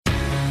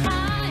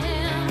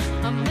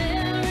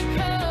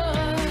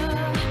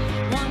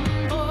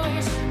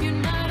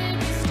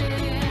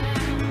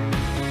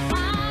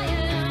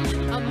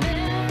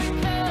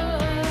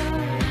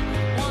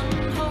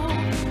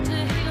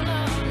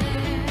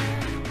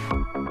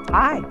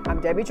Hi, I'm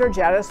Debbie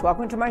Georgatos.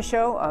 Welcome to my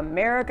show,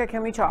 America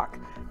Can We Talk?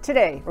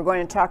 Today, we're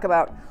going to talk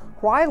about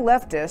why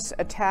leftists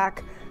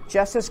attack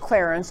Justice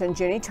Clarence and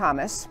Ginni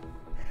Thomas,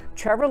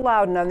 Trevor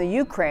Loudon on the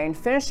Ukraine,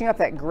 finishing up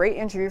that great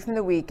interview from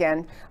the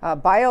weekend,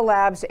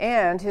 biolabs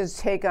and his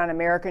take on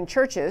American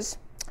churches,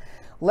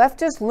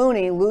 leftist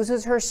Loony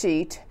loses her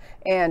seat,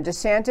 and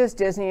DeSantis,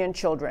 Disney, and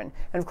children.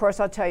 And of course,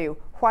 I'll tell you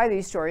why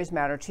these stories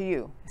matter to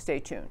you.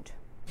 Stay tuned.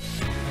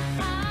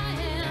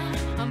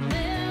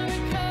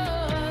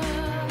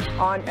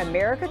 On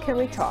America Can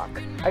We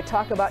Talk, I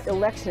talk about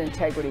election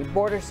integrity,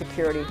 border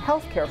security,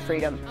 healthcare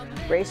freedom,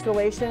 race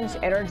relations,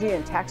 energy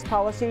and tax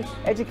policy,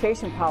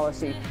 education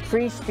policy,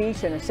 free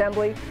speech and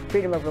assembly,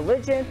 freedom of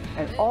religion,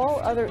 and all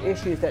other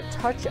issues that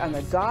touch on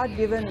the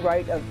God-given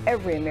right of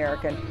every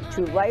American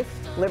to life,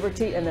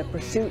 liberty, and the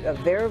pursuit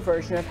of their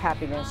version of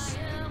happiness.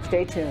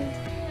 Stay tuned.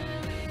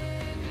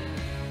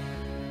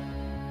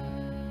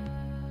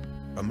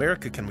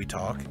 America Can We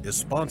Talk is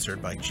sponsored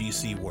by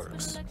GC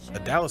Works, a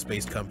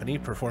Dallas-based company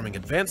performing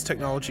advanced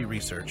technology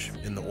research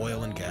in the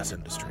oil and gas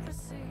industry.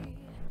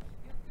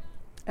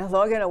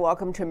 Hello again and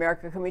welcome to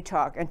America Can We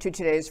Talk and to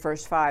today's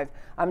First Five.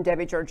 I'm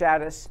Debbie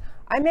Georgatos.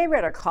 I may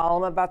read a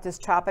column about this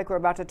topic we're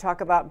about to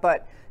talk about,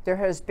 but there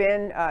has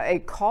been a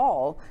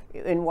call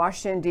in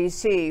Washington,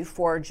 D.C.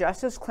 for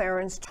Justice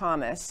Clarence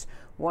Thomas,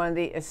 one of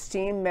the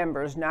esteemed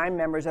members, 9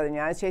 members of the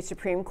United States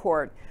Supreme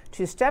Court,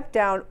 to step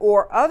down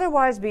or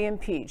otherwise be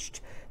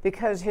impeached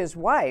because his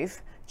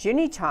wife,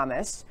 Ginni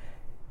Thomas,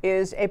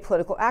 is a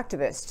political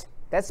activist.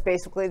 That's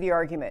basically the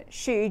argument.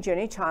 She,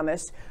 Ginni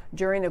Thomas,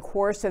 during the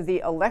course of the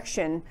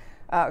election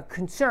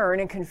concern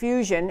and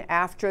confusion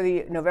after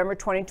the November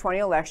 2020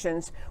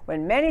 elections,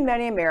 when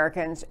many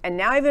Americans, and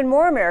now even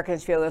more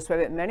Americans feel this way,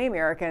 but many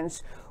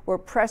Americans were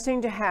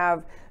pressing to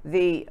have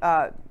a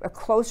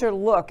closer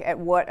look at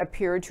what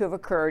appeared to have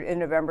occurred in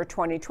November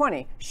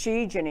 2020.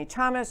 She, Ginni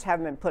Thomas,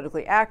 having been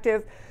politically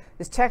active,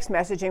 is text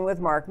messaging with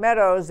Mark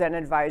Meadows, then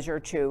advisor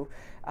to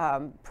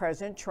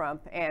President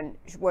Trump. And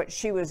what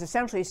she was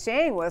essentially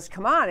saying was,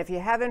 come on, if you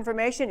have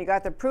information, you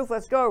got the proof,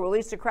 let's go,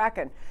 release the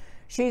Kraken.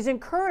 She's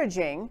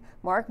encouraging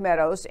Mark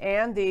Meadows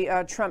and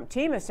the Trump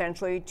team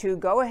essentially to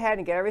go ahead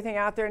and get everything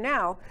out there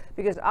now,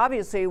 because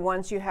obviously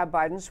once you have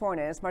Biden sworn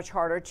in, it's much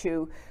harder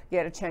to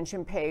get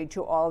attention paid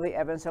to all the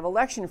evidence of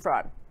election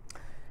fraud.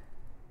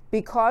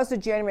 Because the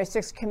January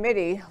 6th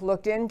committee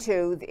looked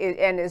into it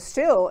and is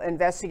still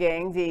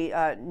investigating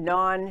the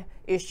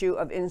non-issue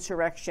of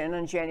insurrection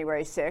on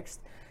January 6th,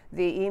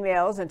 the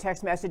emails and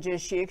text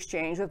messages she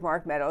exchanged with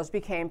Mark Meadows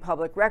became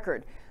public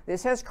record.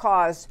 This has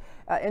caused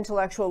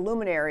intellectual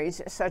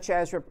luminaries, such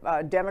as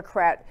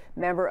Democrat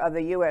member of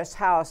the U.S.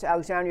 House,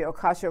 Alexandria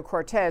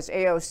Ocasio-Cortez,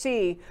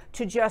 AOC,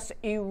 to just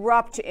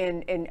erupt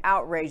in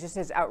outrage. This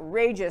is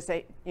outrageous.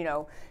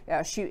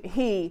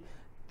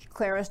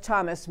 Clarence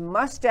Thomas,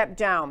 must step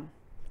down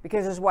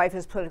because his wife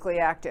is politically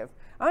active.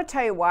 I'm going to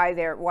tell you why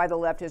the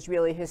left is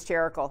really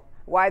hysterical,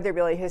 why they're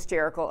really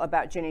hysterical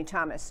about Ginni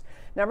Thomas.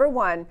 Number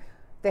one,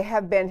 they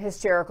have been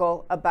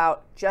hysterical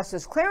about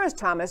Justice Clarence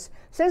Thomas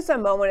since the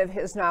moment of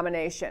his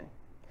nomination.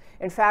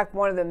 In fact,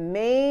 one of the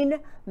main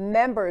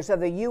members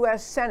of the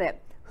U.S.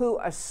 Senate who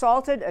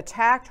assaulted,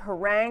 attacked,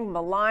 harangued,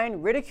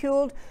 maligned,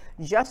 ridiculed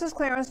Justice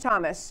Clarence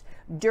Thomas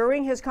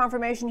during his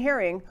confirmation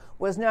hearing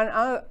was none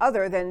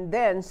other than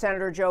then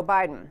Senator Joe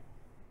Biden,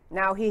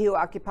 now he who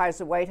occupies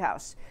the White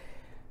House.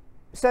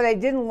 So they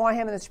didn't want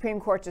him in the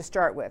Supreme Court to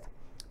start with.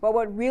 But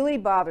what really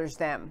bothers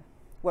them,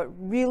 what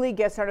really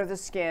gets under the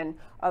skin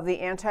of the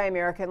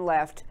anti-American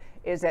left,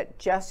 is that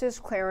Justice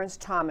Clarence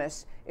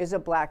Thomas is a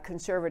black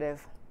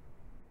conservative.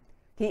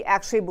 He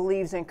actually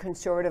believes in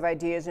conservative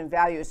ideas and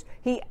values.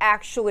 He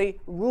actually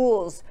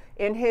rules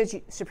in his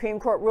Supreme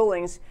Court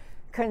rulings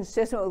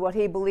consistent with what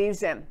he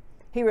believes in.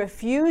 He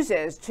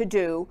refuses to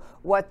do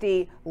what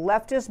the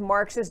leftist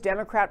Marxist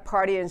Democrat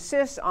Party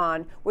insists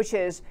on, which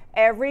is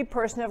every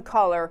person of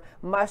color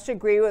must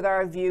agree with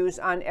our views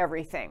on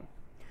everything.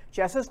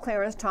 Justice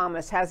Clarence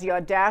Thomas has the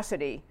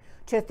audacity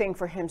to think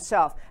for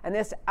himself, and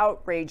this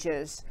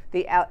outrages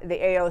the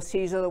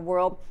AOCs of the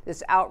world.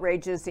 This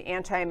outrages the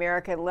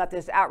anti-American left.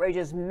 This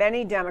outrages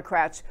many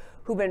Democrats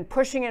who've been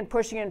pushing and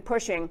pushing and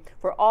pushing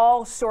for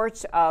all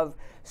sorts of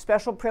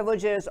special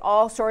privileges,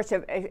 all sorts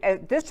of,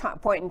 at this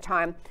point in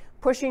time,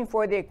 pushing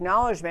for the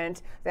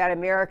acknowledgement that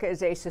America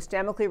is a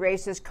systemically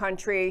racist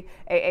country,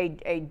 a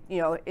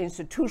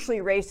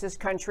institutionally racist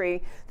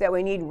country, that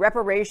we need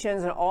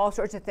reparations and all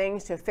sorts of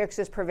things to fix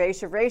this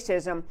pervasive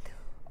racism,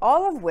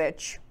 all of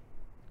which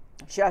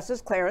Justice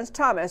Clarence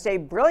Thomas, a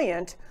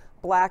brilliant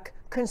black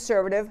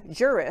conservative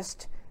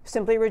jurist,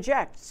 simply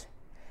rejects.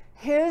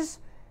 His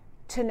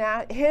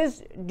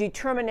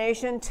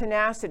determination,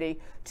 tenacity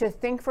to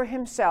think for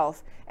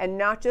himself and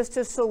not just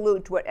to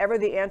salute whatever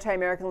the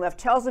anti-American left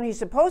tells him he's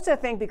supposed to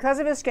think because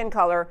of his skin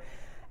color,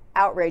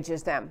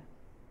 outrages them.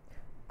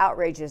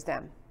 Outrages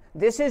them.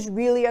 This is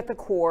really at the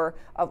core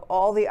of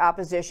all the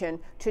opposition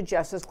to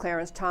Justice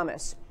Clarence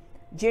Thomas.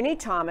 Ginni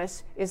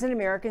Thomas is an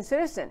American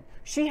citizen.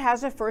 She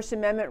has a First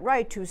Amendment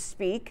right to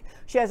speak.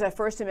 She has a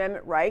First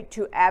Amendment right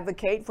to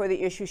advocate for the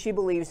issue she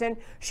believes in.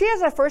 She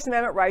has a First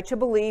Amendment right to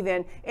believe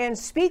in and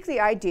speak the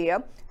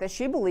idea that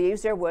she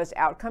believes there was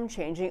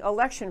outcome-changing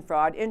election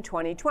fraud in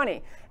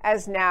 2020.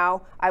 As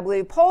now, I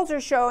believe polls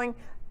are showing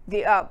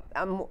the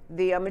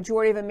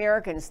majority of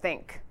Americans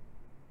think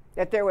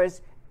that there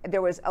was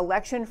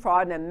election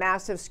fraud on a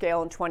massive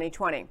scale in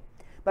 2020.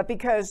 But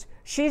because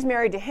she's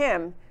married to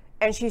him,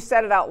 and she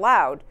said it out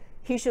loud,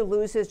 he should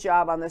lose his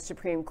job on the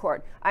Supreme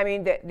Court. I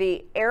mean,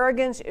 the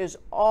arrogance is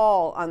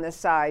all on the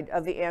side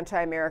of the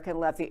anti-American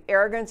left. The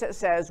arrogance that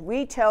says,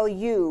 we tell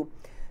you,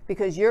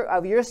 because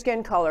of your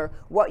skin color,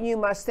 what you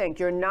must think.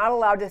 You're not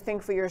allowed to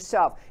think for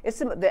yourself. It's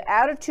the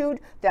attitude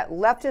that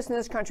leftists in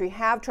this country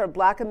have toward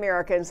Black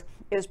Americans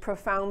is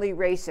profoundly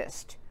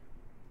racist.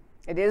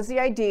 It is the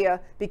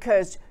idea,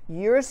 because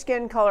your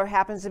skin color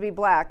happens to be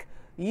black,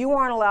 you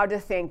aren't allowed to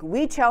think.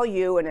 We tell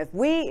you, and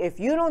if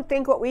you don't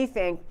think what we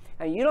think,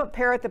 and you don't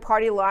parrot the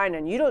party line,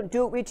 and you don't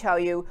do what we tell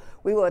you,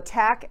 we will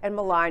attack and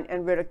malign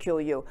and ridicule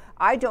you.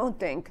 I don't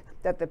think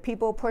that the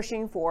people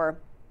pushing for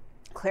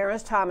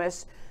Clarence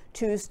Thomas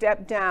to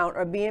step down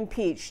or be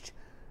impeached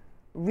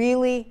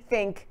really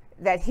think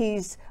that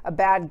he's a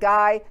bad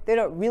guy. They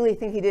don't really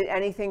think he did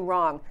anything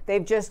wrong.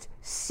 They've just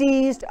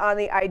seized on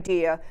the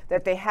idea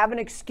that they have an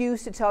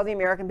excuse to tell the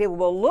American people,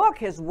 well, look,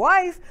 his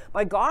wife,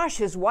 my gosh,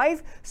 his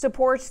wife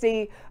supports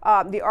the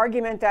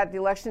argument that the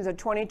elections of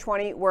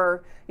 2020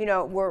 were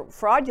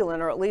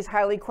fraudulent or at least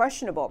highly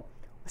questionable.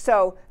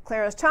 So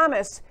Clarence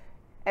Thomas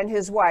and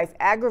his wife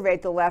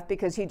aggravate the left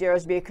because he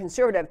dares to be a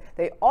conservative.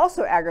 They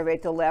also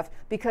aggravate the left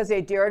because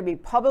they dare to be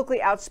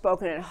publicly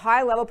outspoken in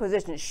high-level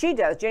positions. She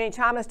does, Ginni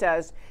Thomas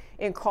does,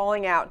 in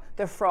calling out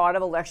the fraud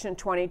of election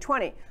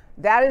 2020.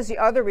 That is the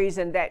other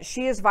reason that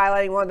she is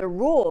violating one of the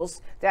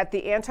rules that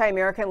the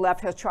anti-American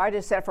left has tried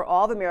to set for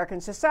all of American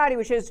society,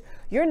 which is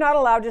you're not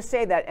allowed to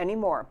say that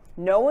anymore.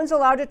 No one's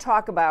allowed to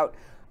talk about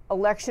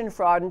election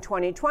fraud in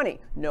 2020.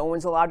 No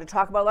one's allowed to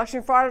talk about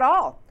election fraud at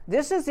all.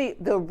 This is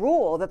the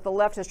rule that the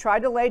left has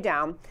tried to lay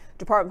down.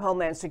 Department of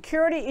Homeland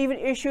Security even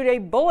issued a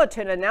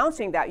bulletin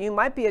announcing that you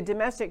might be a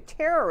domestic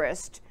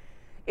terrorist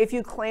if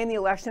you claim the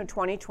election of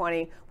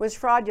 2020 was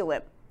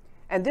fraudulent.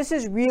 And this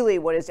is really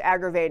what is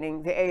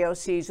aggravating the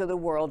AOCs of the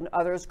world and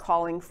others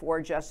calling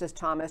for Justice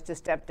Thomas to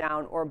step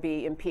down or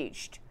be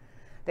impeached.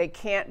 They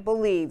can't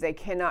believe, they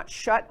cannot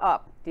shut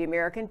up the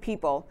American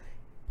people,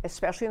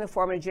 especially in the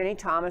form of Ginni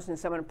Thomas and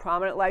someone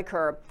prominent like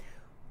her,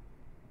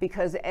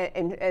 because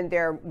and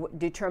their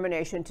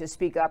determination to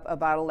speak up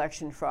about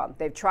election fraud.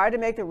 They've tried to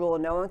make the rule,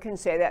 no one can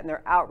say that, and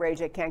they're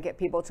outraged they can't get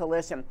people to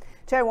listen.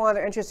 Tell you one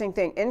other interesting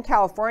thing. In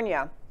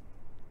California,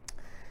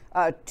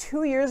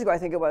 2 years ago, I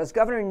think it was,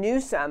 Governor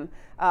Newsom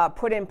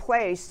put in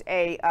place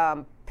a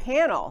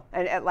panel,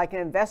 like an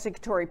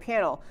investigatory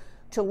panel,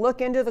 to look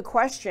into the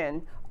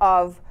question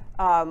of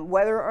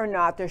whether or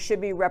not there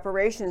should be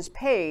reparations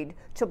paid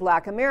to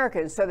Black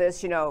Americans. So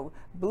this,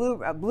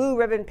 blue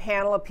ribbon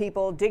panel of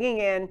people digging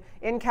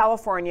in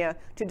California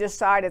to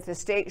decide if the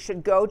state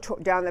should go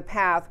down the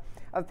path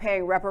of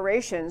paying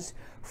reparations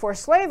for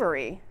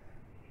slavery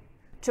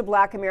to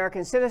Black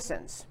American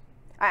citizens.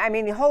 I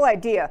mean, the whole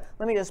idea,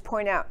 let me just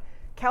point out,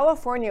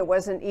 California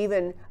wasn't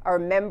even a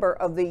member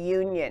of the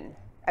Union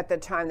at the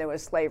time there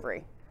was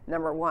slavery,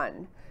 number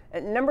one.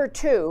 And number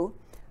two,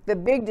 the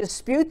big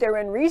dispute they're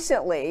in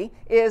recently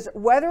is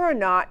whether or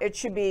not it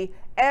should be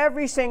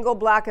every single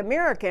Black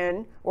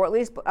American, or at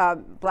least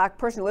Black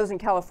person who lives in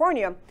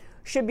California,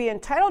 should be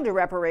entitled to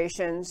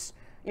reparations.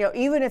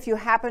 Even if you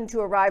happen to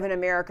arrive in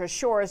America's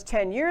shores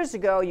 10 years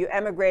ago, you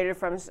emigrated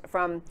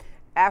from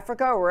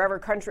Africa or wherever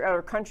country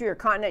or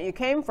continent you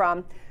came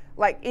from,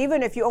 like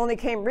even if you only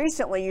came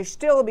recently, you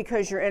still,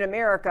 because you're in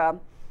America,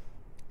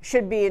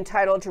 should be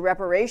entitled to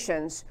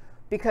reparations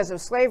because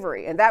of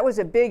slavery. And that was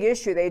a big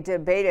issue they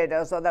debated,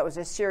 as though that was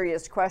a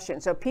serious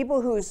question. So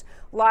people whose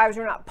lives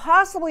were not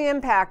possibly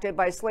impacted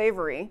by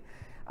slavery,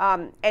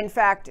 in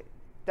fact,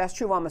 that's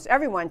true of almost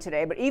everyone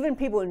today, but even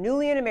people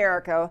newly in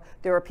America,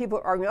 there were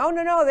people arguing, oh,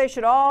 no, they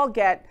should all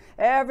get,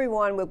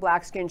 everyone with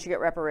black skin should get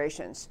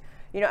reparations.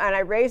 And I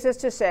raise this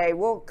to say,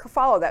 we'll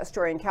follow that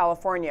story in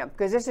California,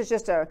 because this is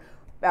just a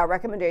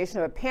recommendation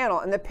of a panel.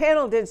 And the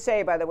panel did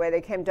say, by the way,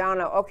 they came down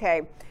to,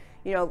 okay,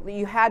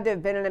 you had to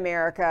have been in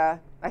America,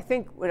 I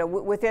think,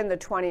 within the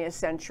 20th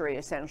century,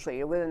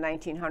 essentially. Within the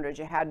 1900s,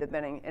 you had to have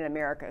been in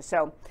America.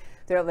 So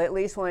they're at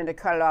least willing to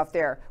cut it off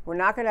there. We're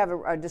not going to have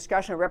a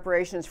discussion of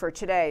reparations for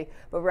today,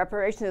 but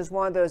reparations is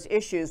one of those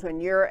issues when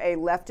you're a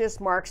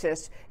leftist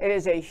Marxist. It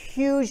is a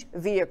huge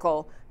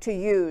vehicle to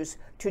use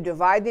to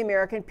divide the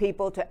American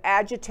people, to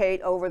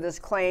agitate over this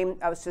claim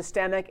of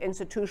systemic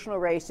institutional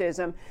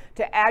racism,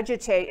 to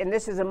agitate, and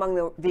this is among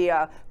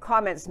the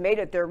comments made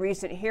at their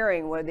recent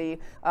hearing where the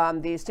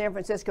San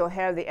Francisco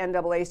head of the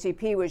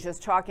NAACP was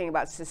just talking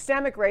about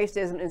systemic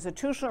racism,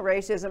 institutional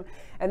racism,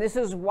 and this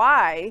is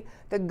why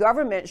the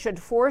government should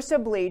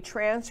forcibly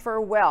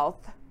transfer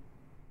wealth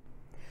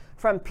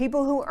from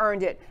people who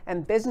earned it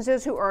and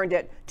businesses who earned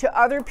it to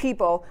other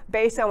people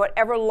based on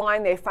whatever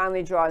line they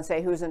finally draw and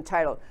say who's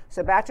entitled.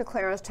 So back to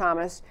Clarence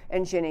Thomas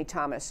and Ginni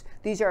Thomas.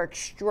 These are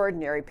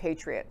extraordinary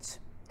patriots.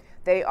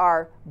 They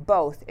are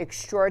both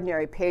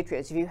extraordinary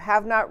patriots. If you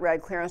have not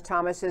read Clarence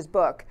Thomas's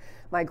book,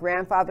 My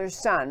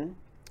Grandfather's Son,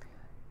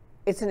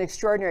 it's an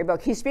extraordinary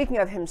book. He's speaking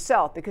of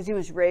himself because he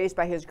was raised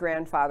by his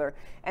grandfather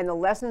and the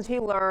lessons he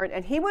learned,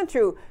 and he went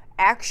through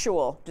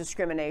actual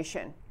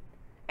discrimination.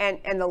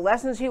 And the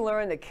lessons he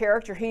learned, the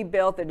character he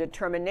built, the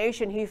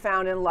determination he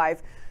found in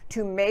life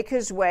to make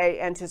his way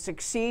and to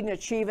succeed and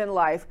achieve in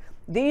life,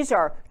 these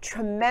are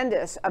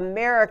tremendous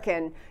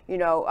American,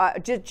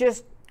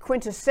 just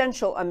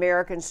quintessential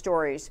American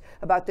stories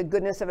about the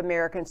goodness of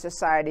American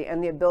society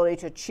and the ability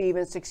to achieve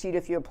and succeed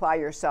if you apply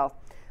yourself.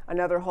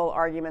 Another whole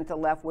argument the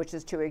left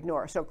wishes to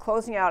ignore. So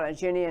closing out on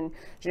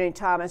Ginni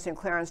Thomas and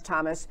Clarence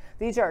Thomas,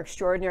 these are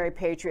extraordinary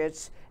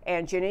patriots,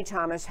 and Ginni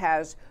Thomas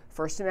has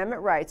First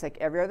Amendment rights, like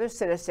every other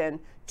citizen,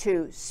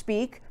 to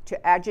speak,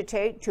 to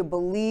agitate, to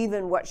believe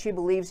in what she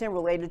believes in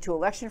related to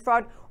election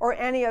fraud or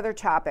any other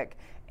topic.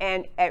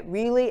 And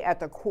really at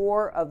the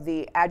core of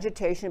the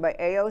agitation by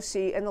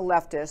AOC and the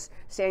leftists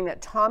saying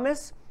that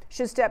Thomas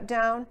should step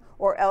down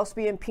or else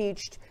be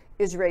impeached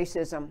is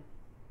racism.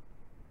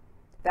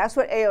 That's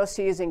what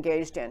AOC is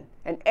engaged in,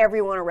 and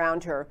everyone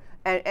around her,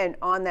 and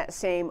on that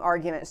same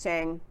argument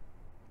saying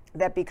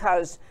that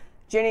because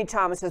Ginni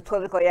Thomas is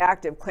politically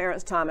active,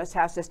 Clarence Thomas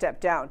has to step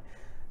down.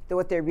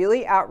 What they're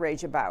really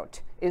outraged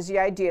about is the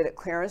idea that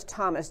Clarence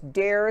Thomas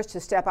dares to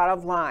step out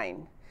of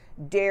line,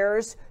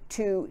 dares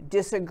to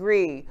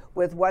disagree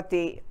with what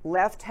the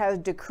left has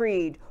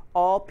decreed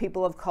all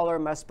people of color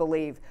must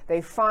believe.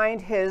 They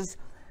find his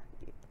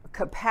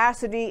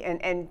capacity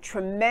and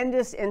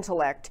tremendous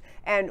intellect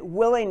and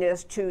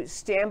willingness to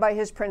stand by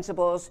his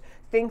principles,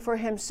 think for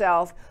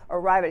himself,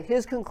 arrive at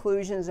his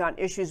conclusions on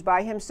issues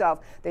by himself.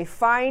 They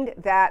find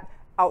that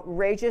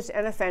outrageous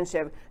and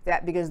offensive,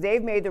 that because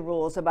they've made the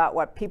rules about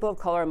what people of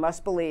color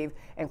must believe,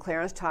 and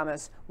Clarence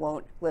Thomas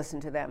won't listen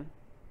to them.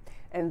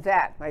 And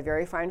that, my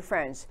very fine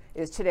friends,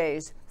 is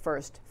today's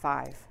First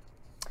Five.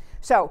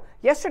 So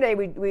yesterday,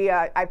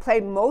 I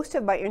played most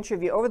of my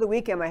interview. Over the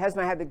weekend, my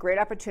husband and I had the great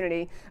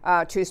opportunity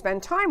to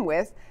spend time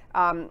with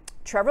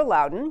Trevor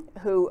Loudon,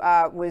 who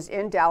was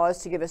in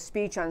Dallas to give a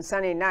speech on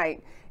Sunday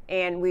night.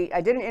 And I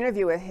did an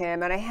interview with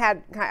him, and I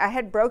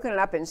had broken it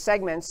up in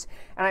segments,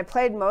 and I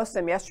played most of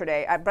them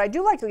yesterday. But I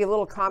do like to give a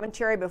little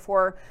commentary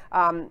before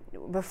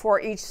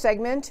each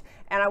segment,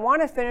 and I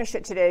want to finish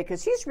it today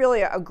because he's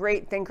really a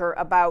great thinker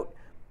about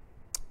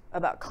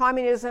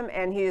communism,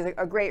 and he's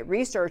a great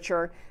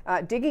researcher,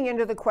 digging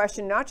into the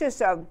question not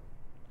just of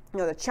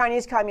the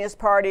Chinese Communist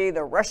Party,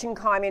 the Russian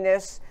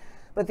communists,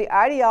 but the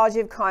ideology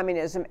of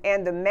communism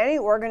and the many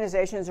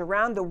organizations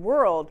around the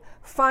world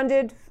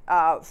funded,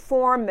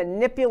 formed,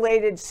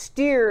 manipulated,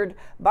 steered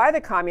by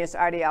the communist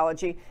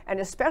ideology,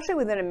 and especially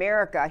within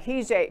America.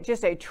 He's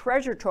just a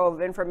treasure trove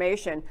of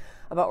information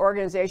about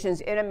organizations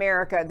in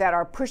America that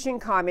are pushing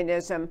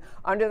communism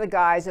under the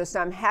guise of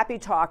some happy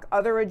talk,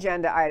 other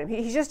agenda item.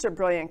 He's just a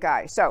brilliant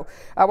guy. So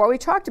what we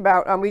talked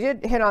about, we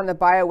did hit on the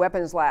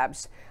bioweapons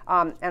labs,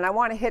 and I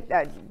want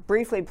to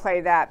briefly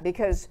play that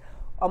because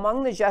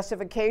among the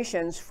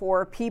justifications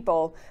for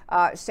people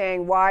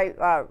saying why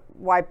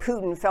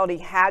Putin felt he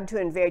had to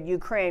invade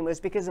Ukraine was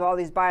because of all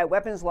these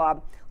bioweapons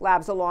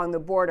labs along the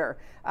border.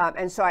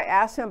 And so I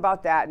asked him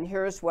about that, and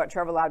here's what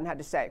Trevor Loudon had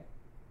to say.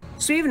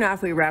 So even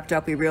after we wrapped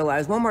up, we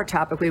realized one more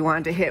topic we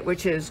wanted to hit,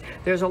 which is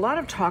there's a lot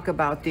of talk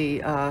about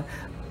the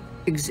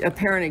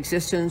apparent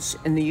existence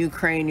in the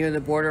Ukraine near the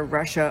border of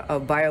Russia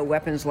of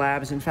bioweapons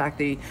labs. In fact,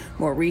 the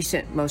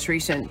most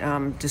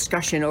recent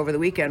discussion over the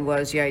weekend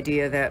was the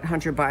idea that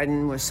Hunter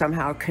Biden was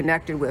somehow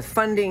connected with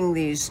funding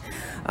these,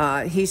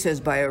 he says,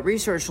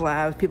 bio-research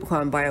labs. People call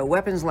them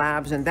bioweapons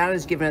labs, and that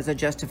is given as a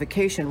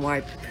justification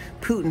why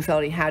Putin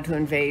felt he had to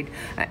invade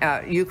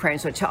Ukraine.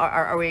 So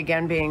are we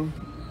again being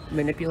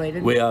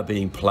manipulated? We are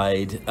being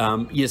played.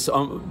 Yes,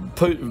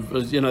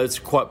 Putin, it's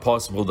quite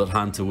possible that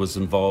Hunter was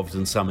involved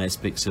in some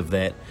aspects of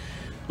that.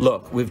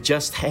 Look, we've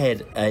just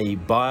had a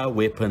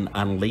bioweapon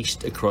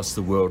unleashed across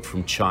the world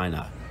from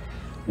China.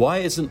 Why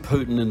isn't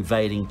Putin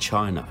invading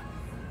China?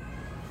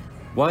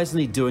 Why isn't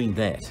he doing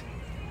that?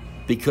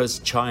 Because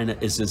China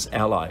is his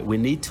ally. We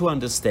need to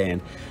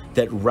understand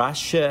that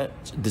Russia,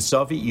 the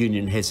Soviet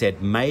Union, has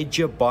had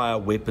major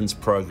bioweapons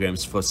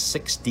programs for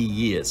 60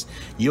 years.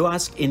 You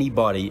ask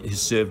anybody who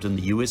served in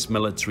the US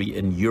military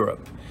in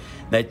Europe,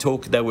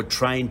 they were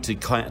trained to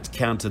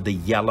counter the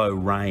yellow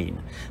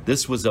rain.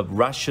 This was a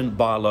Russian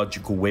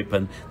biological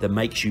weapon that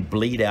makes you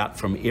bleed out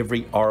from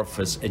every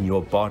orifice in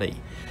your body.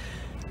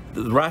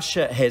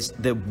 Russia has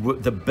the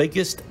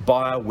biggest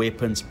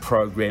bioweapons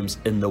programs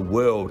in the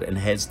world and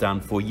has done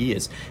for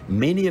years.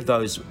 Many of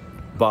those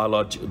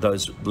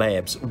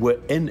labs were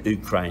in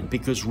Ukraine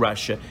because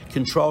Russia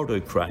controlled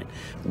Ukraine.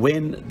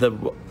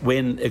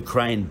 When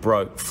Ukraine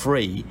broke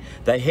free,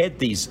 they had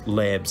these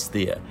labs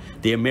there.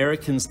 The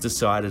Americans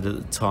decided at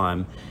the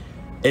time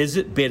Is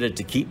it better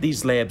to keep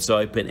these labs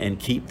open and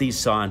keep these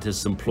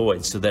scientists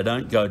employed so they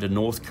don't go to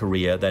North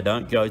Korea, they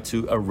don't go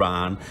to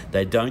Iran,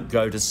 they don't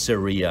go to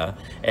Syria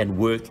and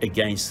work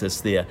against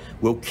us there?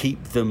 We'll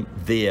keep them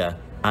there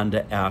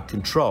under our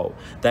control.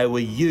 They were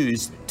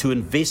used to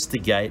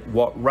investigate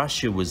what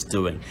Russia was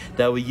doing.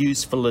 They were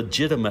used for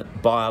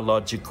legitimate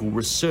biological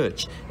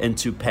research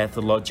into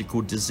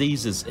pathological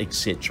diseases,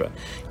 etc.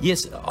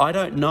 Yes, I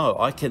don't know.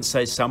 I can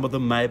say some of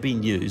them may have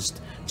been used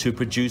to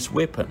produce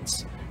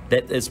weapons.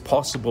 That is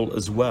possible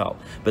as well.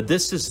 But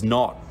this is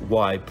not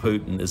why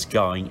Putin is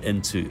going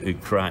into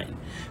Ukraine.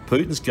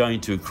 Putin's going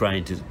to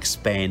Ukraine to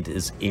expand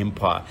his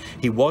empire.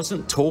 He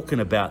wasn't talking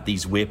about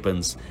these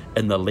weapons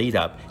in the lead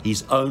up.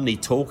 He's only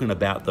talking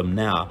about them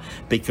now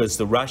because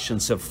the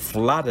Russians have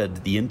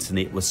flooded the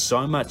internet with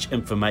so much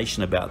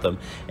information about them,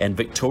 and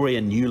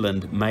Victoria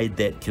Nuland made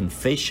that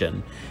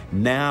confession.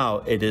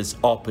 Now it is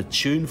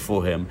opportune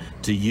for him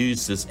to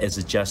use this as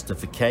a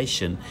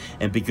justification,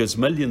 and because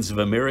millions of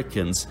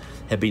Americans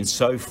have been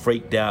so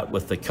freaked out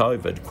with the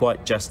COVID,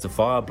 quite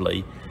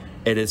justifiably,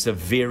 it is a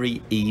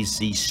very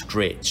easy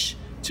stretch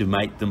to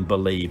make them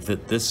believe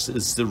that this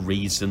is the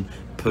reason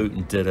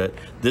Putin did it.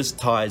 This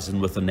ties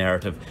in with the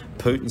narrative.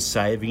 Putin's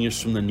saving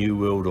us from the New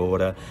World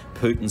Order.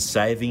 Putin's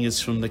saving us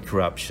from the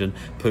corruption.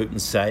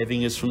 Putin's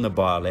saving us from the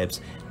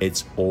biolabs.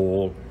 It's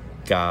all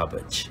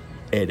garbage.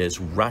 It is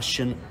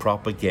Russian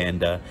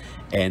propaganda,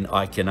 and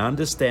I can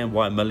understand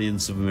why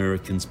millions of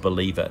Americans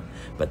believe it,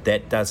 but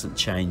that doesn't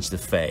change the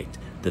fact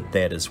that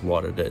that is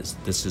what it is.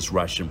 This is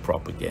Russian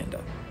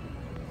propaganda.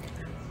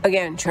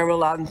 Again, Trevor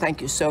Loudon,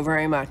 thank you so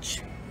very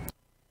much.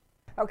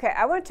 Okay,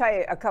 I want to tell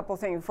you a couple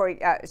things before you,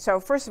 so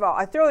first of all,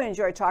 I thoroughly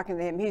enjoyed talking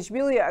to him. He's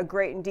really a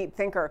great and deep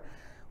thinker.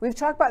 We've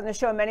talked about in the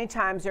show many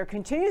times, there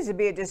continues to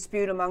be a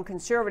dispute among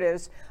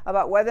conservatives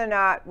about whether or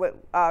not what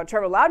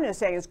Trevor Loudon is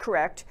saying is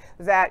correct,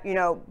 that, you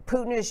know,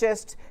 Putin is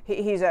just,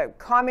 he's a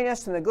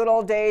communist from the good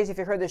old days. If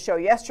you heard the show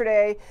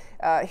yesterday,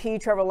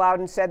 Trevor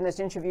Loudon, said in this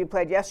interview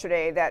played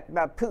yesterday that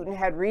Putin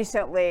had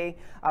recently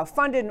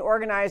funded and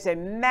organized a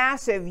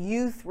massive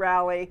youth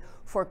rally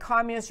for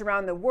communists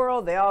around the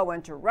world. They all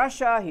went to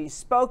Russia. He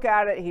spoke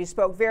at it. He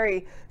spoke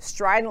very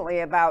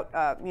stridently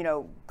about, you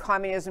know,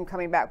 communism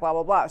coming back, blah,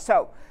 blah, blah.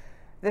 So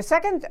the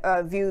second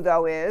view,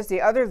 though, is the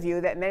other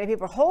view that many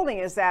people are holding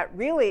is that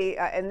really,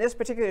 in this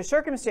particular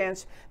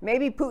circumstance,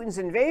 maybe Putin's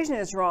invasion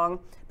is wrong,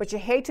 but you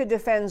hate to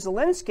defend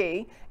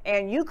Zelensky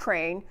and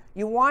Ukraine.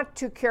 You want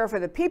to care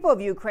for the people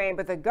of Ukraine,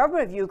 but the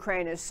government of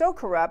Ukraine is so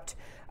corrupt.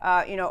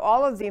 You know,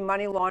 all of the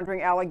money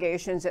laundering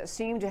allegations that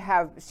seem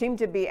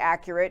to be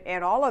accurate,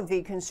 and all of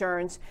the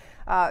concerns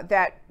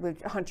that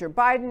with Hunter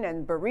Biden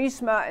and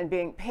Burisma and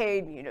being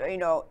paid, you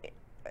know,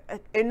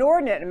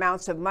 inordinate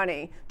amounts of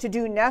money to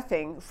do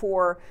nothing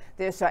for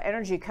this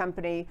energy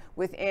company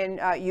within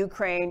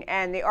Ukraine,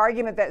 and the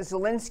argument that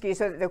Zelensky,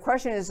 so the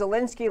question is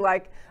Zelensky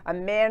like a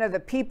man of the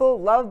people,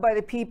 loved by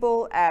the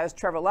people, as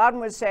Trevor Loudon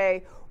would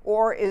say,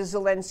 or is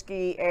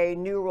Zelensky a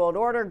New World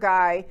Order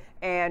guy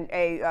and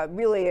a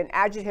really an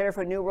agitator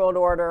for New World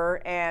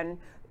Order, and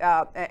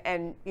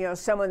you know,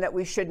 someone that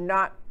we should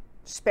not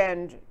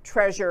spend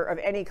treasure of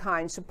any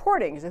kind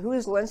supporting? So who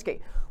is Zelensky?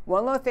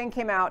 One little thing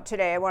came out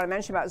today I want to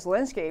mention about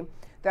Zelensky,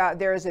 that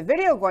there is a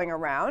video going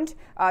around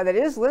that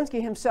is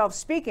Zelensky himself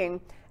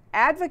speaking,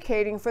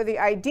 advocating for the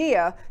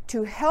idea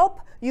to help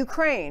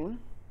Ukraine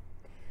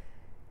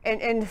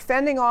in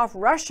fending off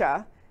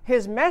Russia.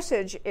 His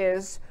message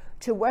is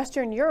to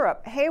Western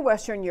Europe, hey,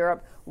 Western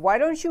Europe, why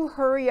don't you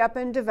hurry up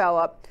and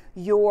develop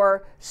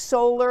your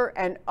solar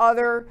and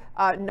other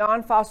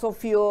non-fossil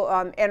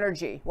fuel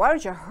energy? Why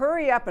don't you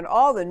hurry up and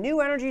all the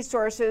new energy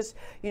sources?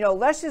 You know,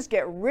 let's just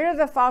get rid of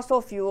the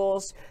fossil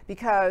fuels,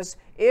 because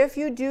if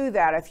you do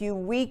that, if you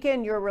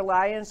weaken your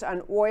reliance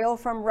on oil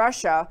from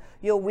Russia,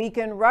 you'll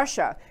weaken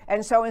Russia.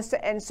 And so,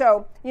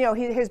 you know,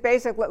 his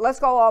basic, let's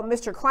go all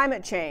Mr.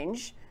 Climate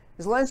Change.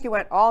 Zelensky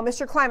went all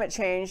Mr. Climate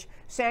Change,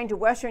 saying to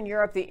Western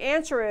Europe, the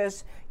answer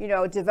is, you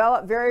know,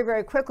 develop very,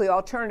 very quickly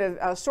alternative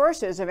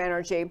sources of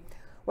energy.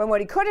 When what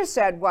he could have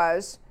said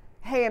was,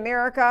 hey,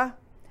 America,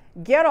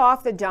 get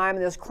off the dime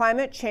of this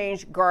climate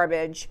change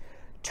garbage,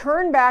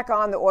 turn back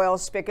on the oil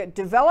spigot,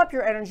 develop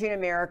your energy in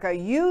America,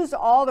 use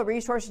all the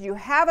resources you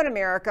have in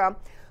America,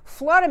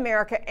 flood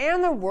America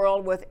and the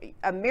world with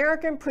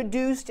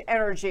American-produced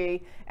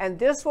energy, and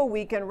this will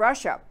weaken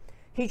Russia.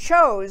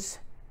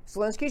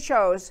 Zelensky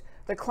chose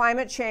the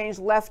climate change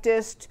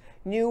leftist,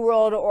 New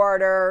World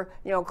Order,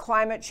 you know,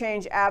 climate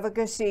change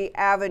advocacy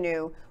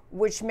avenue,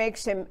 which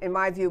makes him, in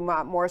my view,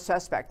 more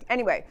suspect.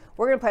 Anyway,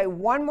 we're going to play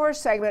one more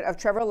segment of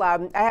Trevor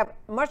Loudon. I have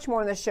much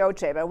more in the show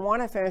today, but I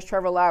want to finish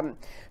Trevor Loudon.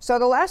 So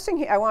the last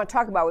thing I want to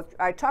talk about,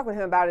 I talked with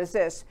him about, is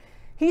this.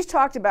 He's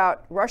talked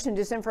about Russian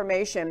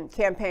disinformation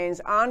campaigns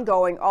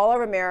ongoing all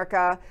over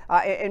America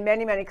in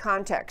many, many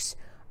contexts.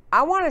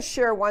 I want to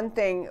share one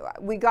thing.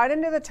 We got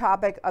into the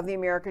topic of the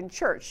American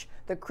church,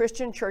 the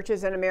Christian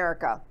churches in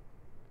America.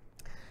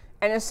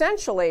 And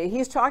essentially,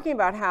 he's talking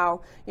about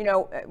how, you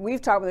know,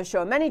 we've talked on the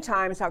show many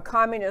times how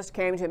communists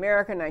came to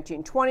America in the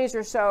 1920s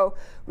or so,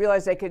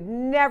 realized they could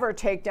never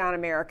take down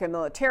America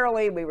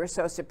militarily. We were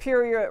so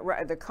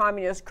superior. The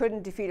communists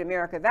couldn't defeat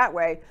America that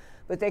way,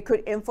 but they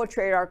could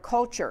infiltrate our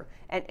culture.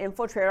 And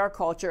infiltrate our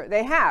culture,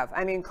 they have.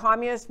 I mean,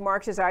 communist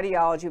Marxist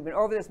ideology, we've been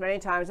over this many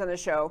times on the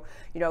show,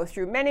 you know,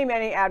 through many,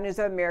 many avenues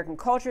of American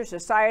culture,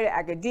 society,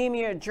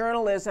 academia,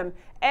 journalism,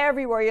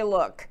 everywhere you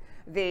look.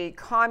 The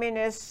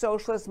communist,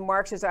 socialist,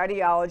 Marxist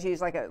ideology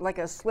is like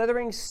a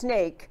slithering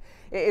snake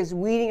is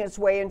weeding its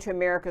way into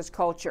America's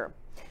culture.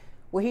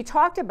 Well, he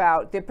talked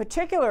about the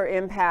particular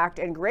impact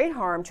and great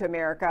harm to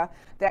America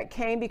that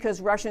came because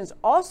Russians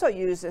also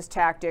used this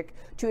tactic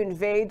to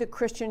invade the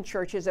Christian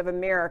churches of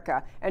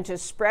America and to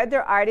spread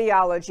their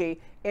ideology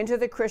into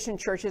the Christian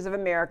churches of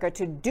America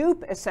to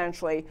dupe,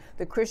 essentially,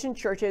 the Christian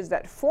churches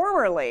that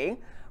formerly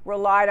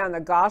relied on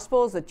the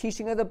Gospels, the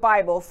teaching of the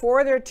Bible,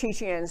 for their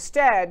teaching, and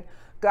instead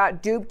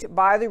got duped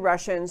by the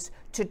Russians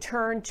to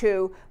turn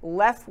to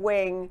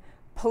left-wing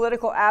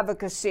political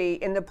advocacy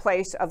in the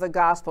place of the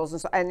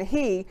Gospels. And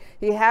he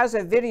has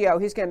a video,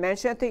 he's going to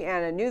mention at the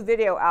end, a new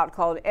video out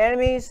called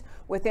Enemies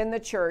Within the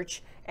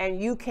Church. And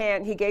you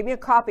can, he gave me a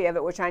copy of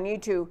it, which I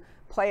need to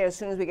play as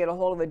soon as we get a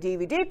hold of a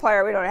DVD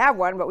player. We don't have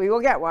one, but we will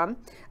get one.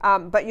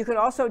 But you can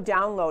also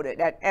download it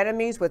at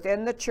Enemies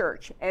Within the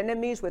Church,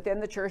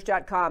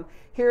 enemieswithinthechurch.com.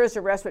 Here is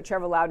the rest of what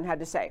Trevor Loudon had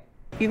to say.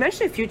 You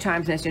mentioned a few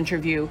times in this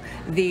interview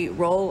the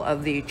role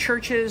of the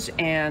churches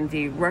and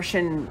the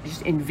Russian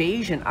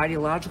invasion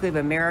ideologically of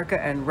America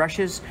and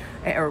Russia's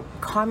or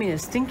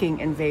communist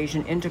thinking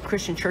invasion into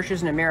Christian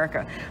churches in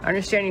America. I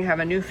understand you have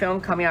a new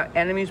film coming out,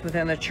 Enemies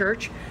Within the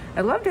Church.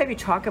 I'd love to have you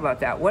talk about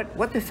that,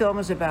 what the film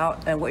is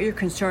about and what your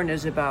concern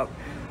is about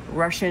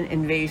Russian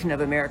invasion of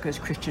America's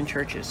Christian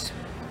churches.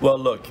 Well,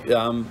 look,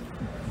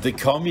 the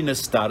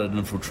communists started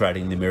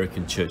infiltrating the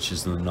American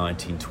churches in the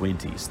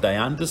 1920s. They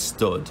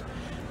understood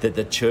that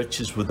the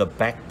churches were the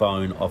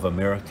backbone of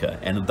America,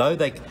 and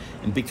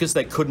because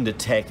they couldn't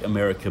attack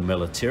America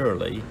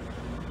militarily,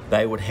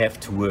 they would have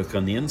to work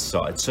on the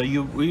inside. So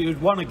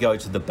you'd want to go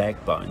to the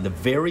backbone. The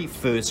very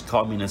first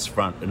communist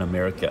front in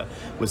America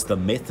was the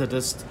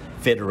Methodist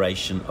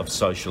Federation of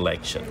Social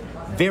Action.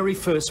 Very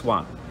first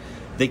one.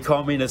 The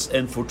communists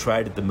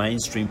infiltrated the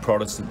mainstream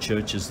Protestant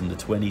churches in the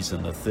 20s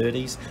and the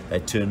 30s. They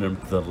turned them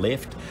to the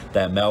left.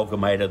 They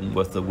amalgamated them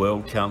with the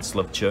World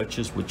Council of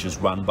Churches, which is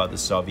run by the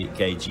Soviet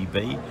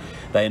KGB.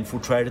 They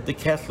infiltrated the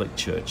Catholic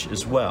Church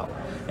as well.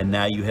 And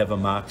now you have a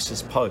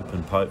Marxist Pope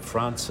and Pope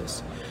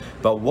Francis.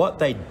 But what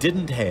they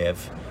didn't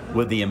have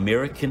were the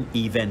American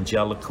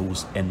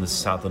evangelicals and the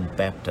Southern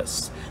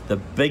Baptists, the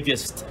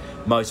biggest,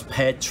 most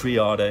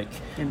patriotic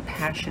and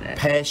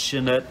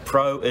passionate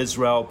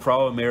pro-Israel,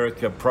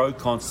 pro-America,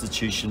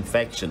 pro-Constitution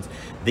factions.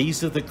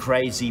 These are the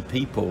crazy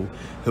people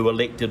who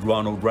elected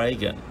Ronald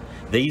Reagan.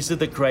 These are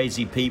the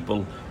crazy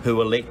people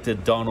who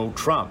elected Donald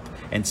Trump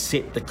and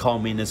set the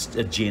communist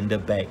agenda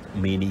back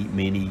many,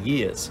 many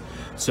years.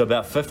 So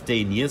about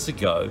 15 years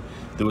ago,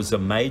 there was a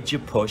major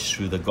push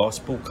through the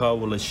Gospel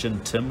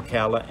Coalition, Tim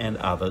Keller and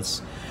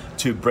others,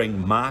 to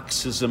bring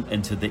Marxism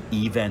into the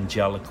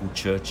evangelical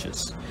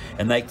churches.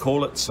 And they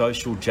call it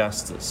social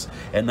justice,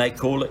 and they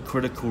call it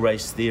critical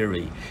race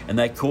theory, and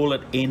they call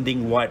it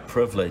ending white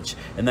privilege,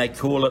 and they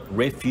call it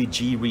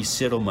refugee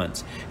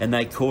resettlement, and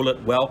they call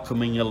it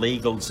welcoming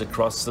illegals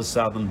across the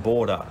southern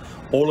border.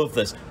 All of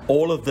this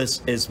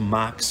is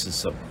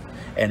Marxism.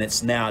 And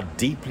it's now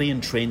deeply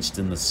entrenched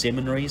in the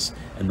seminaries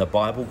and the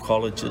Bible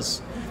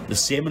colleges. The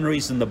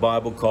seminaries and the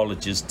Bible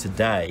colleges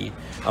today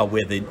are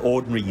where the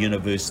ordinary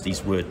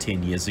universities were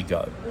 10 years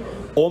ago.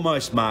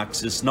 Almost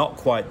Marxist, not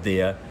quite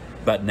there,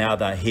 but now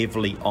they're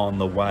heavily on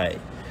the way.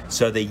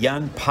 So the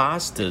young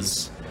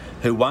pastors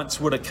who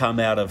once would have come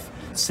out of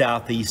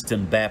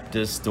Southeastern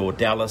Baptist or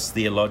Dallas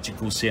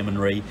Theological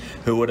Seminary,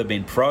 who would have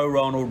been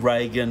pro-Ronald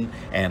Reagan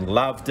and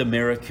loved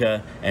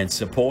America and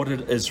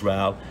supported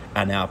Israel,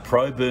 are now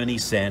pro-Bernie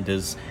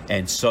Sanders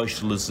and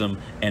socialism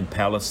and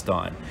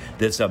Palestine.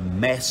 There's a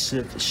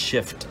massive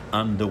shift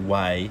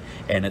underway,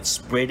 and it's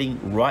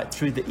spreading right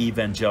through the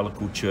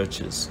evangelical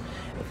churches.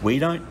 If we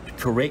don't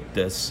correct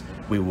this,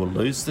 we will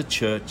lose the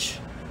church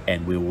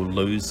and we will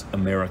lose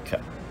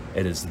America.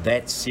 It is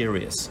that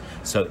serious.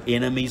 So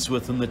Enemies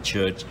Within the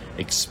Church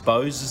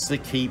exposes the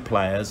key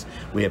players.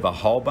 We have a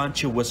whole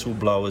bunch of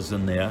whistleblowers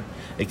in there,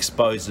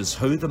 exposes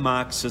who the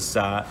Marxists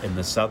are in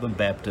the Southern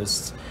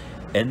Baptists,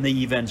 in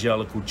the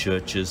evangelical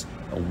churches,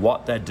 and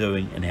what they're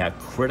doing and how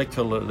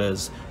critical it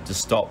is to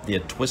stop their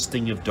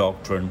twisting of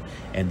doctrine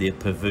and their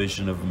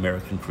perversion of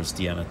American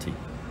Christianity.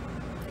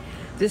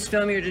 This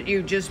film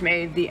you just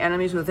made, The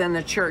Enemies Within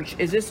the Church,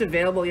 is this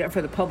available yet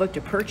for the public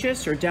to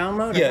purchase or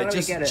download? Yeah,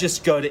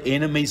 just go to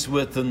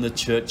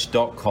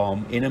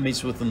enemieswithinthechurch.com,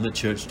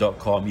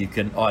 enemieswithinthechurch.com. You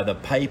can either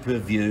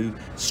pay-per-view,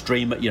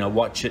 stream it,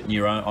 watch it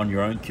on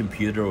your own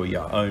computer or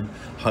your own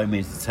home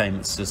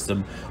entertainment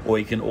system, or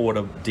you can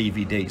order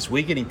DVDs.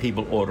 We're getting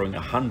people ordering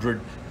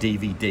 100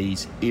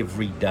 DVDs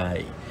every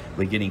day.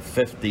 We're getting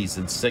 50s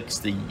and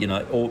 60, you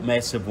know, all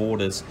massive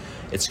orders.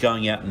 It's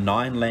going out in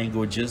 9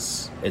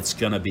 languages. It's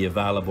going to be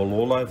available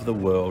all over the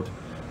world,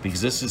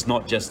 because this is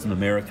not just an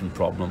American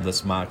problem,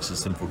 this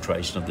Marxist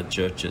infiltration of the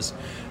churches,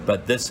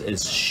 but this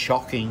is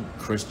shocking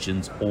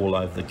Christians all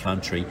over the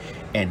country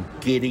and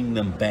getting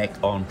them back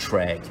on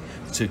track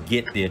to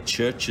get their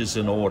churches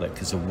in order.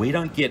 Because if we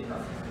don't get,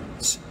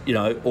 you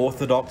know,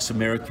 Orthodox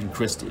American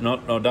Christian,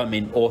 I don't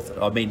mean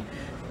I mean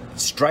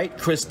straight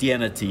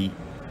Christianity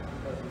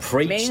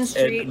preached,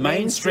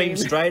 mainstream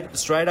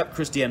straight up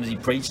Christianity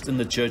preached in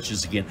the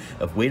churches again.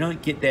 If we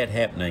don't get that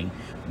happening,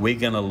 we're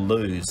going to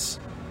lose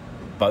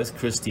both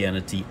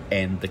Christianity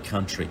and the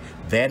country.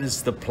 That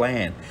is the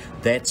plan.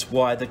 That's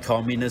why the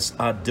communists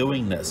are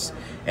doing this.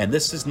 And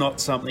this is not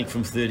something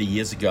from 30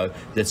 years ago.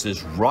 This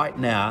is right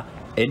now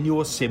in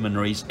your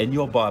seminaries, in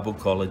your Bible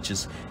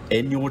colleges,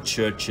 in your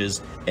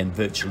churches, and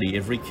virtually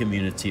every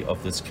community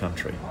of this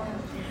country.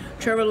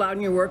 Trevor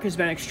Loudon, your work has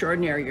been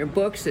extraordinary. Your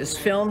books, this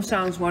film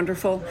sounds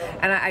wonderful,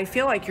 and I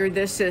feel like you're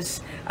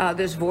this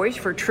voice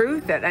for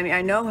truth. That, I mean,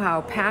 I know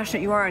how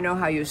passionate you are. I know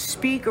how you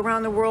speak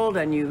around the world,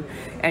 and you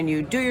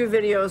do your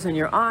videos, and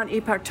you're on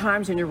Epoch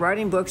Times, and you're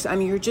writing books. I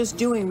mean, you're just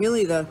doing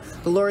really the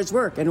Lord's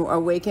work and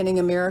awakening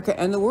America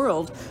and the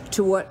world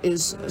to what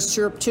is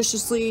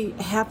surreptitiously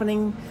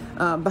happening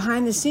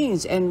behind the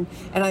scenes. And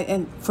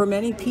for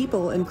many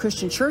people in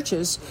Christian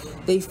churches,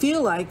 they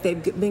feel like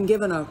they've been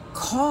given a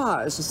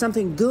cause,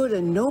 something good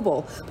and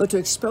noble, but to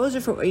expose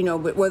it for, you know,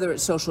 whether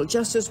it's social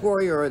justice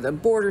warrior or the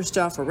border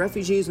stuff or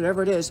refugees,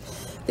 whatever it is,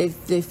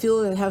 they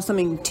feel they have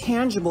something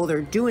tangible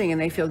they're doing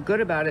and they feel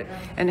good about it.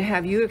 And to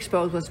have you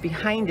expose what's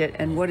behind it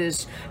and what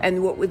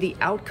the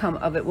outcome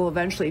of it will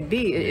eventually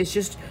be, it's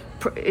just,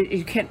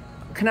 you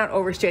cannot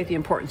overstate the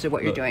importance of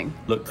what you're doing.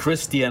 Look,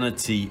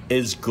 Christianity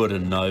is good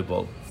and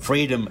noble.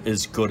 Freedom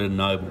is good and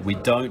noble. We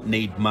don't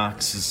need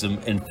Marxism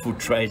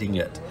infiltrating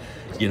it.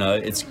 You know,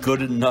 it's good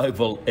and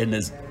noble in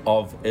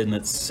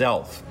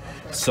itself.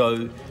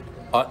 So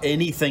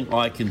anything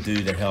I can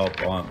do to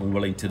help, I'm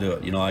willing to do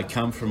it. You know, I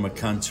come from a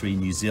country,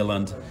 New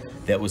Zealand,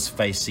 that was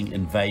facing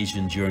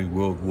invasion during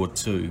World War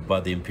II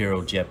by the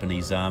Imperial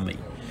Japanese Army.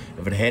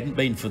 If it hadn't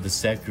been for the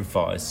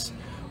sacrifice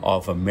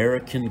of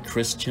American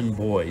Christian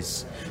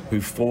boys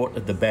who fought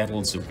at the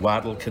battles of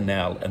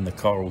Guadalcanal and the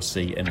Coral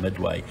Sea and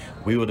Midway,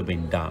 we would have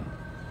been done.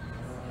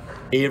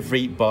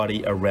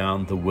 Everybody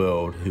around the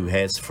world who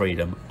has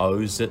freedom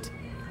owes it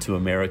to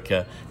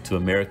America, to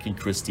American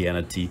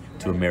Christianity,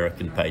 to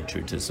American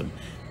patriotism.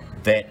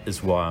 That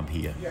is why I'm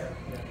here.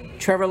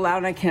 Trevor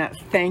Loudon, I cannot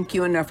thank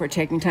you enough for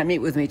taking time to meet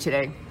with me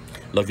today.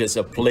 Look, it's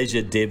a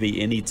pleasure,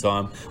 Debbie,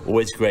 anytime.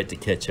 Always great to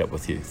catch up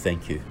with you.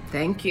 Thank you.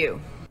 Thank you.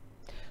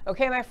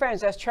 Okay, my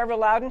friends, that's Trevor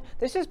Loudon.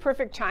 This is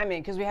perfect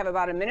timing because we have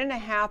about a minute and a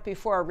half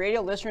before our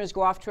radio listeners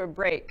go off to a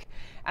break.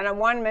 And I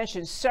want to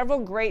mention several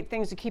great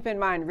things to keep in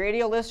mind.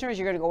 Radio listeners,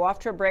 you're going to go off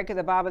to a break at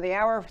the bottom of the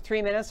hour,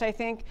 3 minutes, I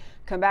think.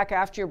 Come back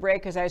after your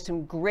break because I have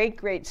some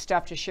great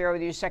stuff to share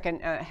with you second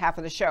half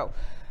of the show.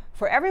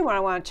 For everyone,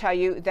 I want to tell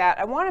you that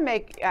I want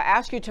to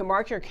ask you to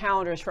mark your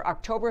calendars for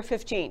October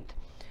 15th.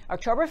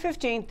 October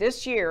 15th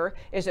this year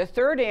is the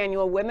 3rd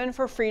annual Women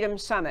for Freedom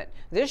Summit.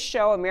 This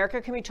show,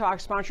 America Can We Talk,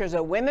 sponsors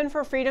a Women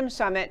for Freedom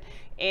Summit,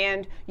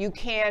 and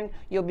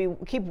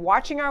keep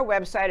watching our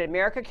website at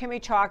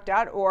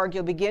americacanwetalk.org.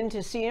 You'll begin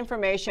to see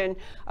information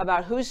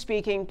about who's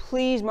speaking.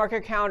 Please mark your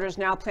calendars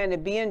now. Plan to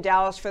be in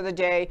Dallas for the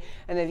day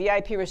and the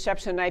VIP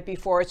reception the night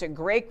before. It's a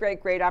great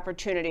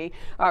opportunity.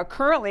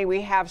 Currently,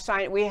 we have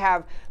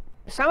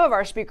some of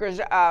our speakers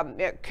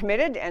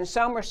committed and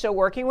some we're still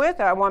working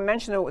with. I want to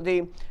mention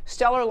the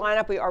stellar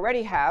lineup we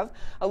already have.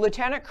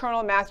 Lieutenant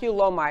Colonel Matthew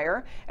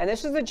Lohmeyer, and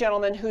this is the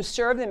gentleman who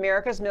served in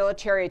America's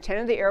military,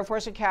 attended the Air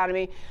Force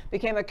Academy,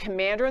 became a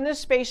commander in the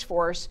Space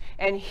Force,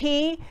 and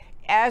he,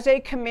 as a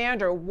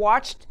commander,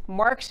 watched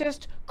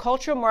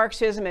cultural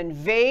Marxism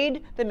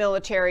invade the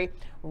military,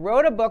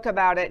 wrote a book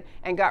about it,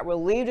 and got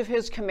relieved of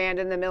his command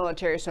in the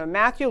military. So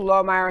Matthew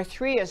Lohmeyer,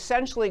 3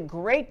 essentially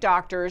great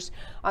doctors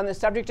on the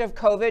subject of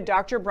COVID,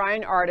 Dr.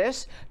 Brian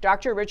Ardis,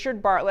 Dr.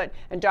 Richard Bartlett,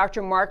 and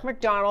Dr. Mark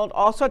McDonald,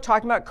 also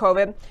talking about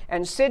COVID,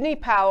 and Sidney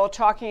Powell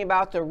talking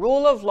about the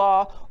rule of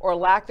law or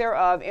lack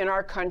thereof in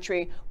our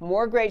country.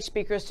 More great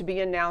speakers to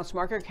be announced.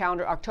 Mark your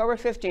calendar, October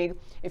 15th.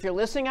 If you're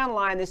listening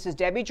online, this is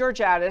Debbie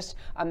Georgatos,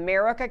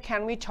 America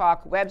Can We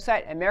Talk,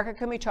 website,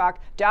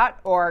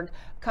 americacanwetalk.org.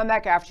 Come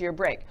back after your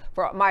break.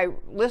 For my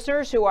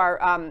listeners who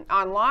are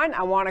online,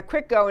 I want to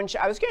quick go and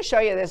I was going to show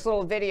you this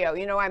little video.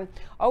 You know, I'm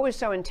always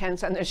so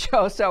intense on this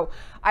show. So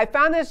I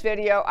found this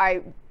video.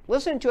 I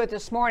listened to it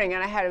this morning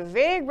and I had a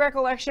vague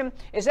recollection.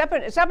 It's up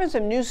in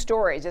some news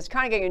stories. It's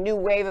kind of getting a new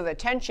wave of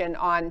attention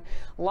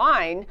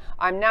online.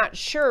 I'm not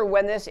sure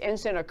when this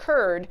incident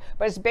occurred,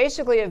 but it's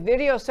basically a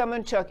video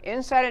someone took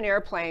inside an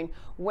airplane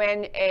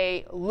when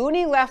a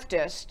loony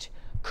leftist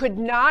could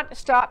not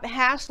stop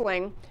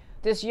hassling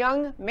this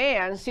young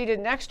man seated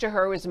next to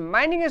her, was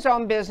minding his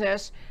own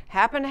business,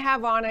 happened to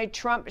have on a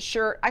Trump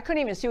shirt. I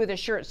couldn't even see what the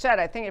shirt said.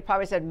 I think it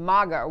probably said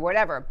MAGA or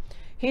whatever.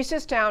 He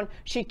sits down.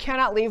 She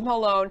cannot leave him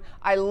alone.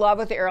 I love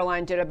what the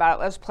airline did about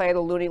it. Let's play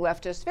the Loony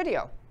Leftist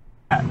video.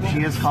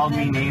 She has called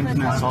me names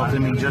and insulted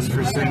me just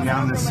for sitting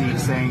down in the seat,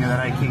 saying that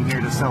I came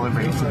here to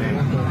celebrate today.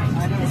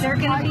 Is there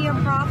going to be a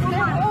problem?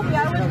 I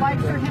would like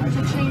for him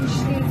to change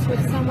seats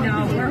with someone.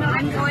 No,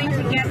 I'm going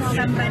to get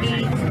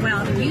somebody.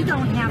 Well, you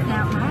don't have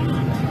that right.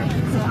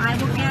 So I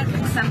will get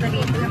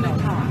somebody to come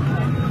and talk.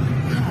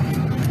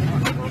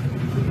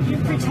 You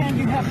pretend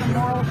you have the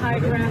moral high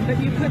ground, but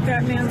you put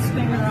that man's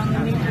finger on the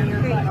knee of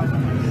your butt.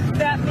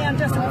 That man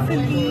doesn't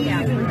believe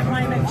in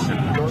climate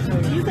change.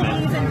 Do you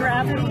believe in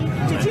gravity?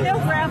 Did you know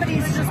gravity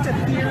is just a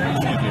theory?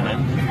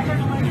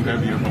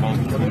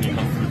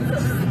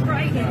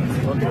 Right.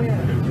 We're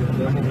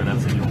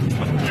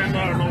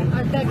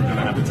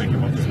gonna have to take you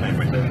off this plane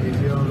right there.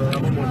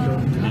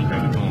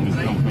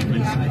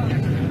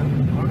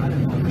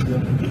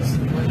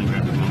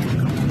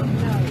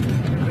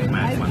 I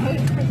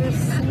paid for this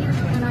seat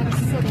and I'm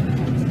sitting.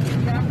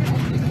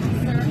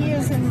 He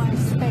is in my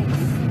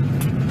space.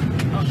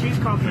 Oh, she's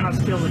causing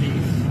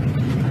hostilities.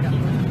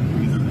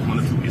 One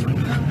or two is right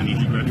now. I need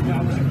you graduate to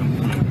come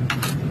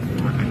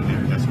working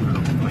there. That's where the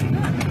plane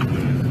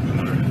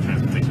another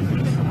transportation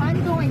place. I'm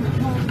going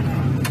home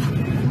now.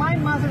 My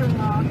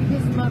mother-in-law,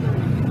 his mother,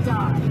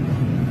 died.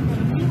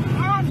 He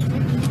had to be.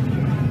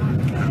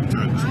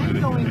 I'm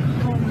going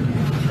home.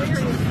 There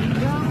is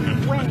no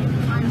way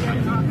I'm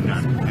getting off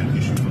this plane.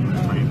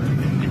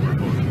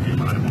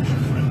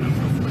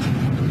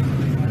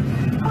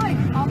 Fine,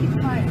 I'll be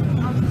quiet.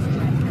 I'll just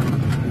check.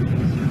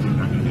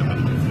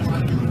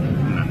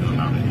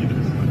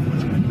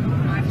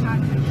 I've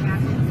talked to the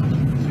captain.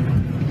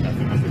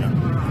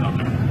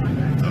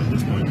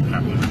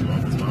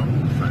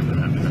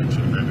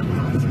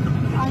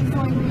 I'm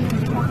going to be in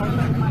trouble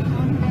in my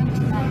own bed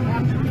tonight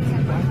after he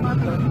said my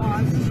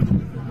mother-in-law's.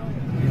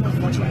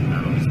 Unfortunately,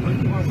 not on this plane.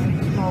 You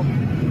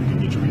can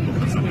get your repo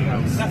for something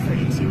else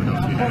and see what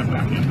else we have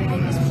back in.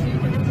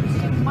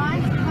 My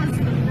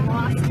husband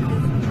lost his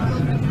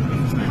mother.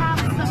 Have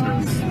some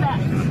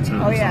respect.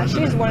 Oh, yeah,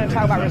 she's the one to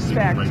talk about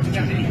respect. What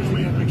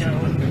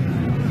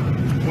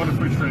if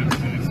we try to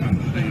say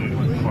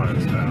something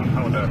quiets down?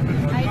 How would that be?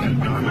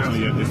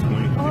 Normally at this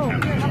point, the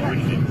captain is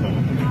already getting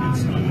called.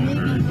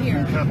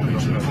 Captain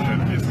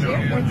is still on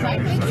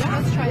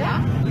Let's try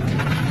that.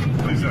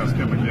 Please ask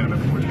him again if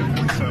we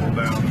settle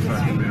down, if I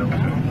can be able to.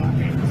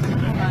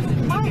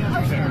 My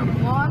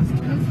husband lost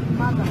his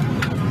mother.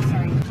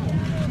 Sorry.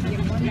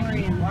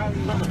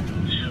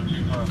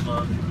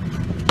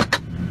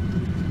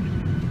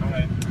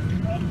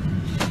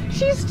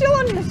 She's still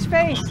in his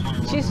face.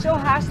 She's still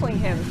hassling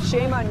him.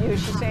 Shame on you,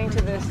 she's saying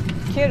to this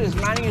kid who's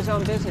minding his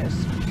own business.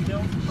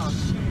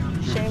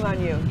 Shame on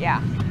you,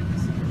 yeah.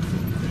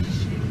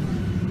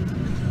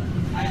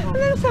 And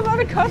then some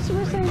other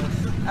customer saying,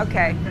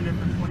 okay.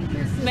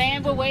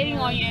 Man, we're waiting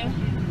on you.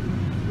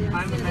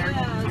 I'm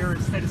American. You're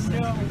a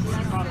citizen.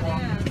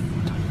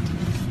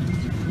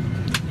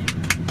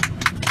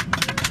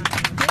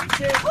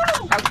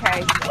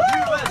 Okay.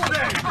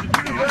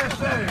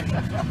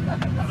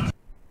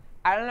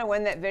 I don't know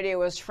when that video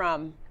was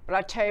from, but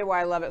I'll tell you why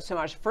I love it so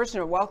much. First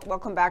of all,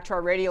 welcome back to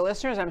our radio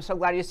listeners. I'm so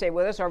glad you stayed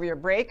with us over your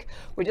break.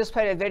 We just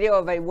played a video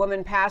of a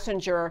woman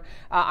passenger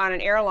on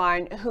an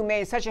airline who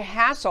made such a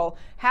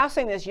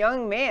hassling this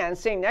young man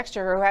sitting next to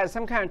her who has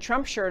some kind of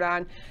Trump shirt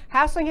on,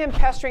 hassling him,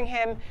 pestering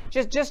him,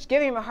 just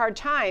giving him a hard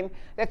time,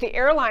 that the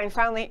airline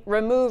finally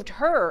removed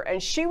her,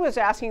 and she was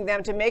asking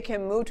them to make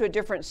him move to a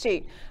different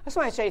seat. I just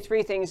want to say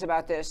three things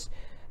about this.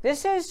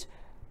 This is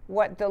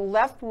what the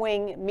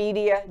left-wing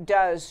media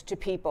does to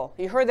people.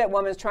 You heard that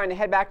woman's trying to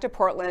head back to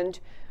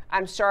Portland.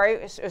 I'm sorry,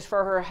 it's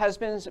for her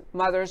husband's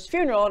mother's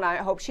funeral, and I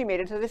hope she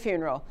made it to the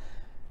funeral.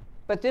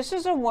 But this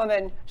is a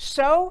woman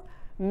so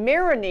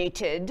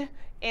marinated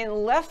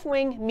in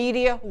left-wing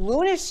media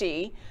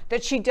lunacy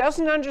that she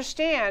doesn't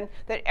understand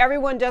that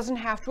everyone doesn't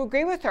have to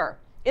agree with her.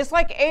 It's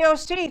like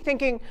AOC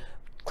thinking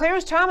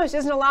Clarence Thomas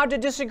isn't allowed to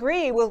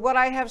disagree with what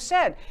I have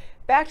said.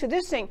 Back to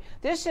this thing.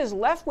 This is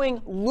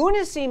left-wing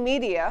lunacy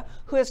media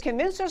who has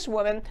convinced this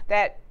woman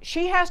that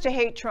she has to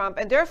hate Trump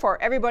and therefore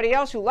everybody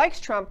else who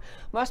likes Trump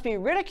must be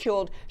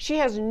ridiculed. She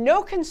has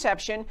no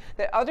conception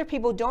that other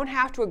people don't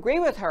have to agree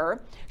with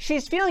her.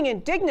 She's feeling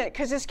indignant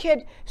because this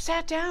kid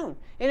sat down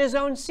in his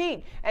own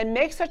seat and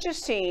makes such a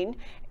scene,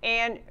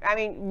 and I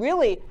mean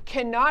really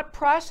cannot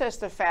process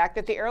the fact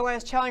that the airline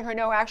is telling her,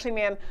 no, actually,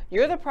 ma'am,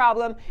 you're the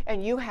problem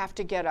and you have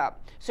to get up.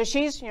 So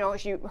she's,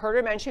 you heard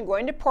her mention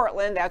going to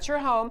Portland, that's her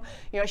home.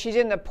 She's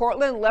in the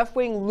Portland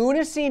left-wing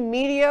lunacy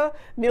media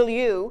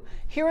milieu,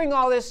 hearing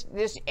all this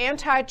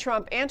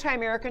anti-Trump,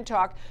 anti-American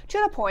talk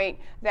to the point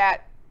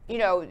that,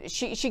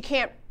 she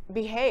can't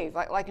behave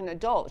like an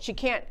adult. She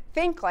can't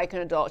think like an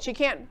adult. She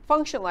can't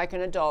function like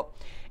an adult.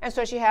 And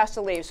so she has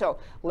to leave. So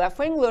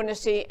left-wing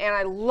lunacy, and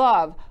I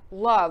love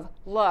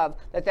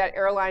that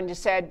airline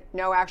just said,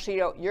 no,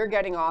 actually, you're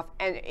getting off.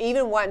 And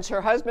even once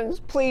her husband's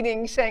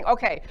pleading, saying,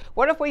 okay,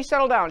 what if we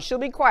settle down? She'll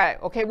be quiet.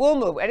 Okay, we'll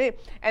move.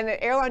 And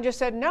the airline just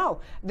said,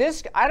 no.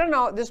 I don't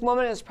know, this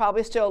woman is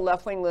probably still a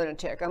left-wing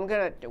lunatic. I'm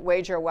going to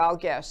wager a wild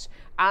guess.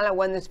 I don't know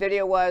when this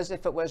video was,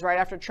 if it was right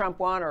after Trump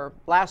won or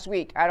last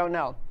week. I don't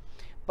know.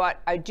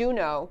 But I do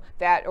know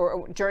that,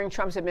 or during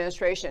Trump's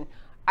administration,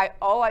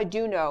 all I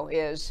do know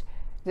is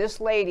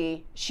this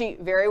lady, she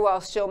very well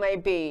still may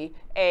be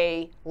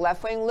a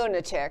left-wing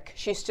lunatic.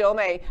 She still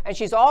may, and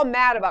she's all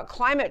mad about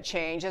climate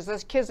change, as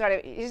this kid's not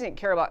even, he doesn't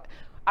care about,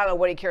 I don't know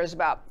what he cares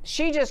about.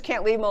 She just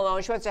can't leave him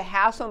alone. She wants to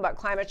hassle him about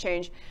climate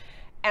change.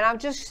 And I'm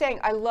just saying,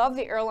 I love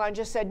the airline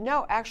just said,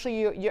 no, actually,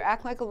 you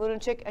act like a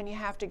lunatic and you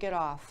have to get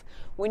off.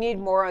 We need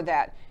more of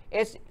that.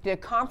 It's the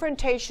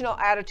confrontational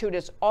attitude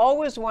is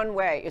always one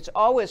way. It's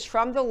always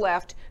from the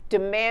left,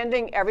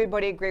 demanding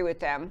everybody agree with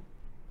them.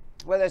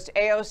 Whether it's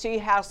AOC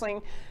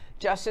hassling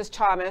Justice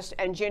Thomas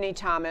and Ginni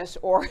Thomas,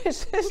 or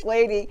it's this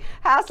lady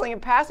hassling a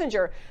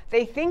passenger,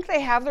 they think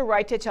they have the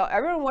right to tell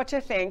everyone what to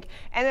think,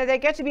 and that they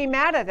get to be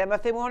mad at them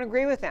if they won't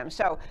agree with them.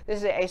 So this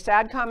is a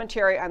sad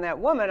commentary on that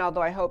woman,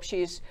 although I hope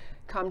she's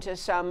come to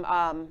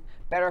some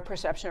better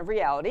perception of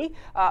reality.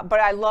 But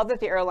I love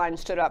that the airline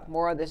stood up.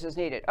 More of this is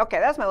needed.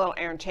 Okay, that's my little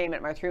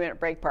entertainment, my 3-minute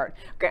break part.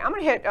 Okay, I'm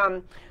going to hit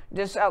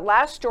this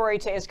last story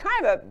today. It's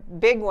kind of a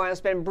big one.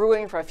 It's been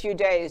brewing for a few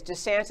days.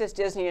 DeSantis,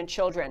 Disney, and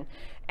children.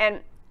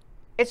 And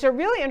it's a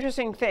really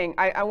interesting thing.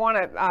 I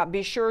want to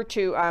be sure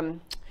to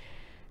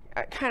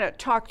kind of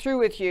talk through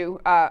with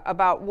you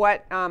about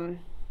what,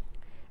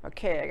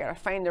 okay, I got to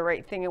find the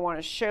right thing I want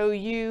to show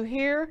you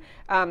here.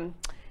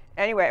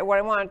 Anyway, what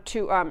I want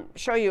to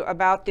show you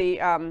about the,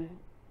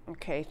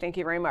 okay, thank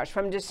you very much,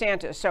 from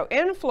DeSantis. So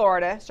in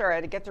Florida, sorry, I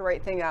had to get the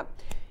right thing up.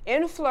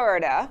 In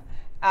Florida,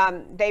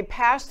 they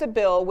passed the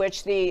bill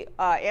which the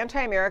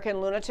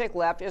anti-American lunatic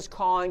left is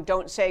calling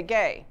Don't Say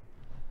Gay.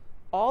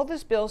 All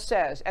this bill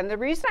says, and the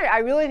reason I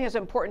really think it's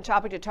an important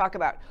topic to talk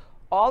about,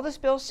 all this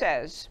bill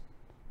says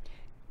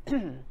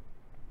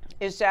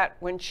is that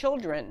when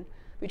children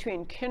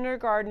between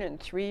kindergarten and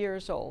 3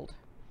 years old,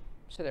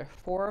 so they're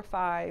 4 or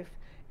 5,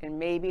 and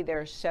maybe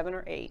they're 7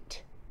 or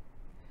 8,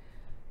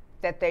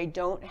 that they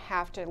don't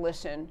have to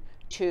listen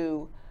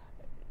to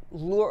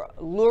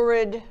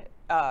lurid,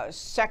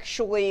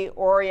 sexually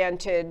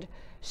oriented,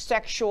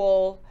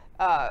 sexual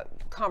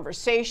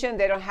conversation.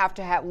 They don't have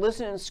to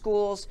listen in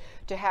schools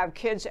to have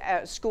kids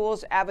at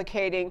schools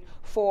advocating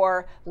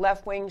for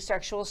left-wing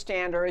sexual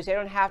standards. They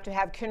don't have to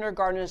have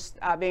kindergartners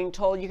being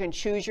told you can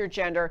choose your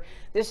gender.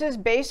 This is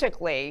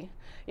basically,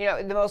 you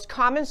know, the most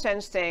common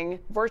sense thing.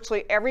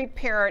 Virtually every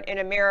parent in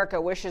America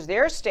wishes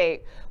their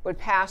state would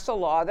pass a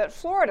law that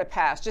Florida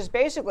passed. Just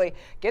basically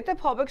get the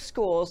public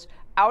schools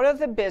out of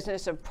the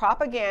business of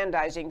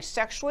propagandizing,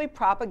 sexually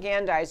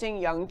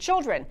propagandizing young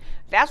children.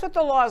 That's what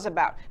the law is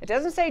about. It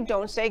doesn't say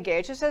don't say gay.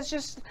 It just says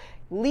just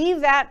leave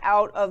that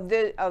out of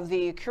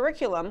the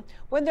curriculum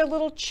when they're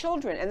little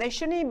children. And they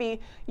shouldn't even be,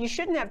 you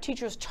shouldn't have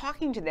teachers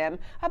talking to them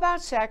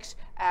about sex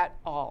at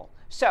all.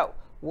 So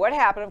what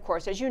happened, of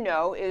course, as you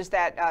know, is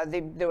that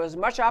there was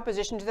much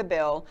opposition to the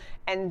bill,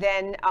 and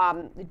then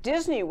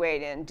Disney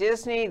weighed in.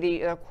 Disney,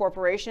 the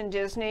corporation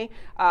Disney,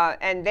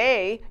 and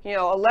they, you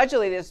know,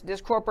 allegedly this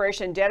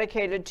corporation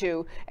dedicated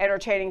to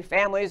entertaining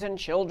families and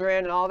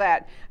children and all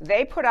that,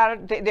 they put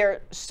out,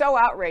 they're so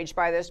outraged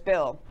by this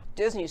bill.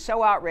 Disney's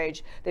so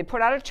outraged, they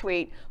put out a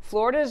tweet,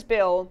 Florida's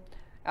bill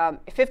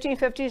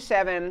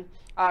 1557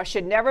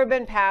 should never have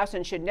been passed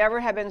and should never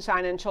have been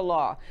signed into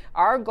law.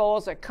 Our goal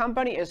as a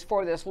company is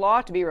for this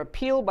law to be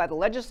repealed by the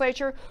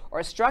legislature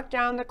or struck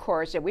down the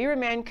courts, and we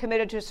remain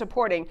committed to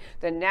supporting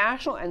the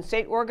national and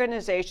state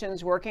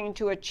organizations working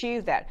to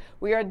achieve that.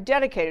 We are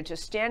dedicated to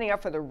standing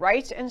up for the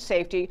rights and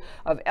safety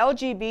of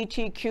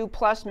LGBTQ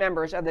plus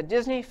members of the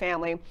Disney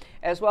family,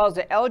 as well as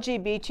the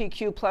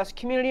LGBTQ plus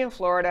community in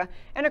Florida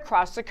and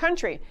across the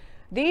country.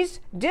 These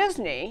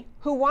Disney,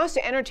 who wants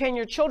to entertain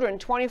your children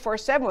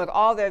 24/7 with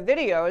all their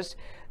videos,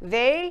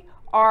 they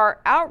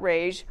are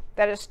outraged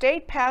that a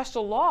state passed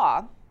a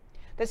law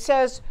that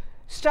says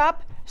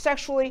stop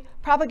sexually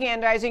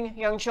propagandizing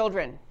young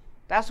children.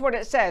 That's what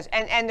it says.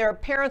 And there are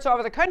parents all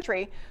over the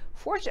country,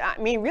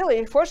 fortunately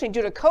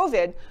due to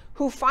COVID,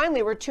 who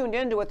finally were tuned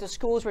into what the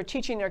schools were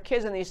teaching their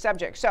kids in these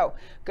subjects. So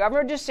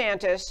Governor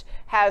DeSantis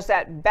has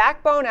that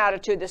backbone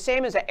attitude, the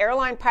same as the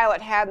airline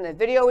pilot had in the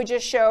video we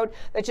just showed,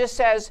 that just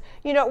says,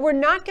 you know, we're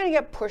not going to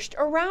get pushed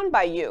around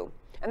by you.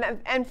 And that,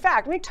 in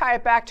fact, let me tie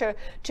it back to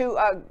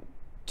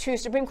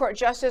Supreme Court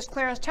Justice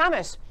Clarence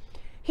Thomas.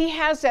 He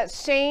has that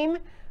same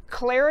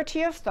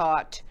clarity of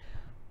thought.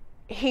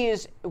 He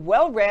is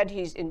well-read,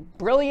 he's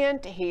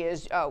brilliant, he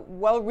is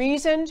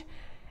well-reasoned,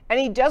 and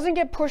he doesn't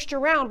get pushed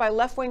around by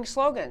left-wing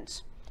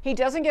slogans. He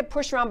doesn't get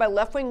pushed around by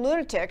left-wing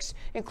lunatics,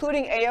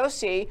 including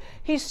AOC.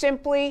 He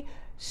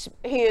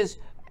is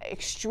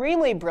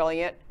extremely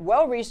brilliant,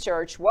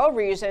 well-researched,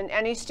 well-reasoned,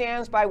 and he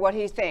stands by what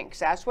he thinks.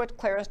 That's what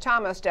Clarence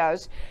Thomas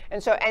does.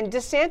 And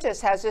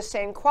DeSantis has this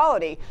same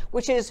quality,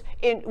 which is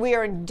we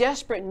are in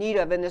desperate need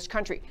of in this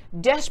country.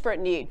 Desperate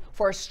need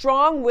for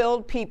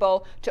strong-willed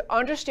people to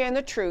understand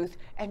the truth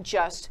and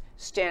just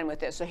stand with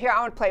this. So here I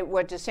want to play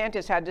what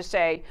DeSantis had to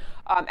say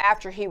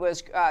after he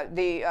was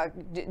the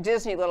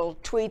Disney little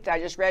tweet that I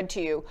just read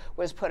to you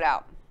was put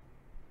out.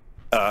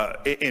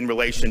 In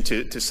relation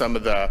to some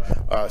of the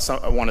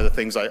one of the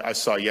things I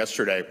saw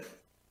yesterday,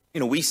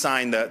 we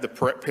signed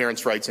the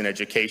Parents' Rights in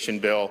Education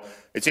bill.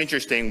 It's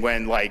interesting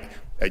when like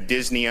a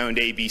Disney-owned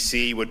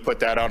ABC would put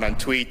that out on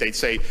tweet. They'd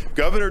say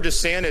Governor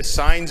DeSantis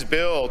signs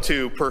bill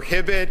to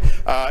prohibit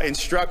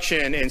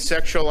instruction in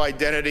sexual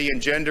identity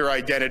and gender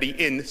identity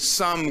in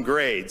some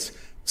grades.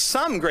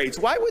 Some grades.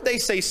 Why would they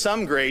say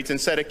some grades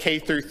instead of K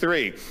through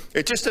 3?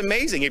 It's just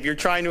amazing if you're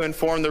trying to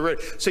inform the.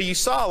 So you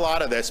saw a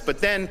lot of this, but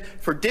then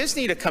for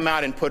Disney to come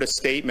out and put a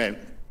statement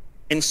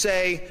and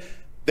say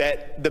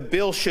that the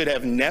bill should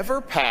have never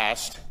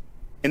passed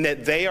and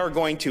that they are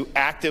going to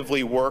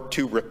actively work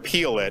to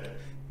repeal it,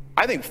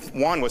 I think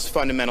one was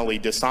fundamentally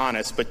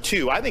dishonest, but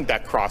two, I think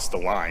that crossed the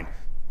line.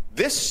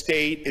 This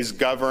state is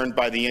governed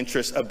by the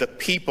interests of the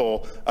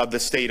people of the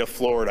state of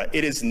Florida.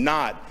 It is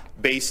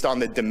not based on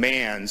the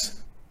demands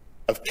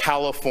of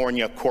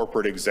California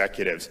corporate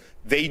executives.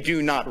 They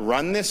do not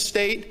run this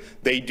state.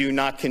 They do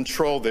not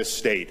control this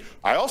state.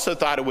 I also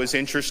thought it was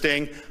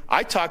interesting.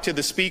 I talked to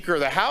the Speaker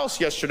of the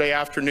House yesterday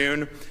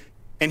afternoon,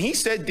 and he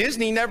said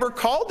Disney never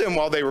called him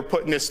while they were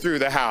putting this through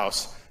the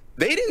House.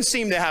 They didn't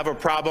seem to have a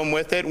problem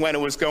with it when it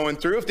was going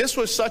through. If this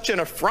was such an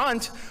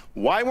affront,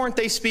 why weren't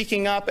they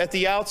speaking up at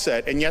the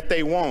outset? And yet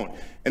they won't.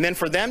 And then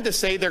for them to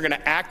say they're going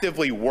to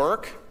actively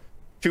work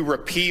to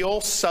repeal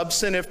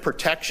substantive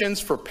protections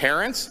for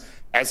parents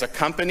as a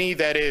company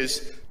that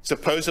is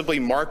supposedly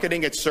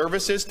marketing its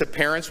services to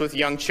parents with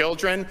young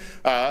children,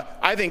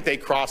 I think they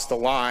crossed the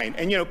line.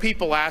 And,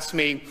 people ask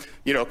me,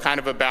 kind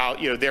of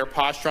about, their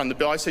posture on the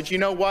bill. I said, you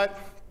know what?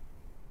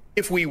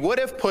 If we would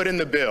have put in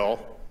the bill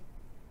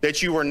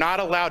that you were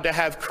not allowed to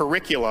have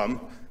curriculum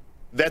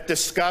that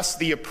discussed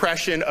the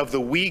oppression of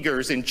the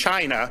Uyghurs in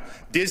China,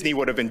 Disney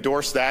would have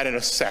endorsed that in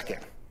a second.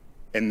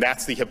 And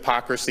that's the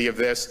hypocrisy of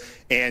this.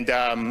 And,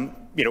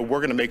 we're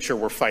going to make sure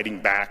we're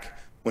fighting back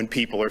when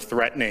people are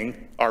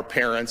threatening our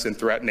parents and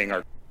threatening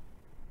our.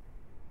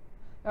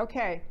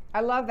 Okay, I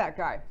love that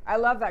guy. I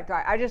love that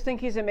guy. I just think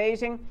he's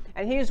amazing,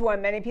 and he's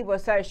one many people have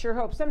said, I sure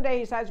hope someday he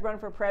decides to run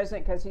for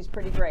president because he's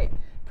pretty great,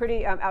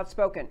 pretty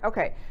outspoken.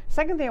 Okay,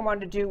 second thing I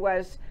wanted to do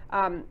was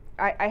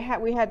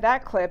we had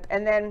that clip,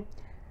 and then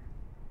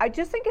I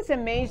just think it's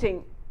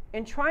amazing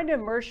in trying to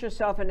immerse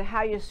yourself into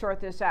how you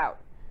sort this out.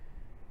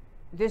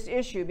 This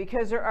issue,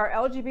 because there are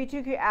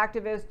LGBTQ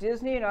activists,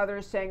 Disney and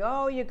others saying,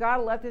 oh, you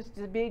gotta let this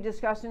be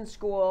discussed in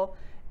school.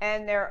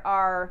 And there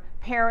are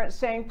parents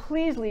saying,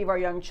 please leave our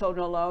young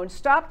children alone.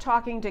 Stop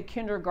talking to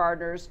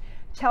kindergartners,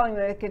 telling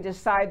them they can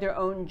decide their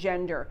own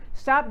gender.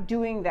 Stop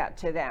doing that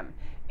to them.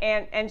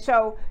 And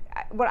so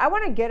what I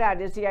wanna get at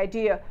is the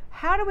idea,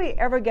 how do we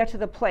ever get to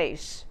the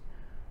place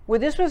where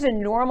this was a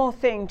normal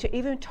thing to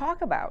even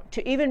talk about,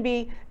 to even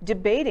be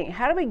debating?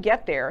 How do we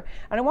get there?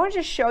 And I want to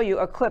just show you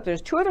a clip.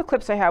 There's two other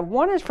clips I have.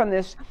 One is from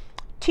this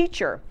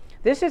teacher.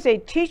 This is a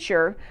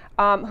teacher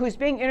who's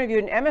being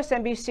interviewed in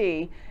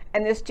MSNBC,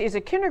 and this is a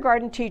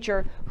kindergarten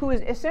teacher who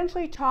is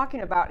essentially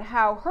talking about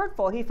how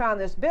hurtful he found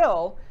this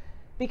bill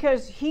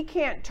because he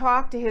can't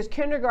talk to his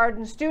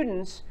kindergarten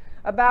students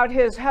about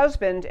his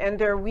husband and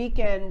their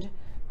weekend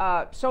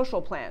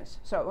social plans.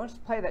 So let's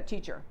play that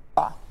teacher.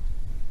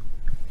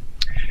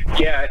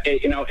 Yeah,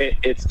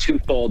 it's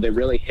twofold. It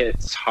really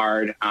hits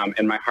hard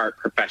in my heart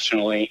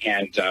professionally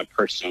and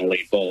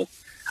personally,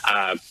 both.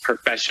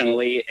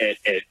 Professionally,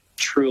 it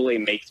truly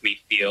makes me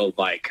feel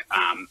like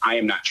I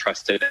am not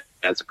trusted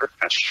as a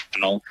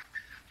professional.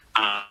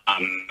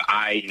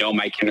 I know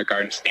my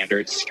kindergarten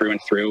standards through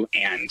and through,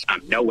 and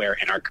nowhere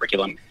in our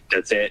curriculum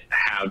does it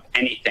have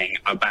anything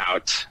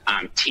about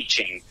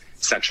teaching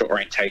sexual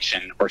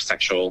orientation or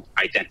sexual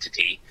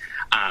identity.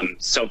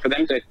 So for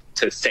them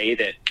to say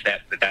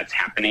that's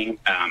happening,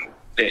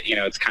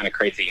 it's kind of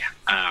crazy.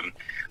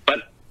 But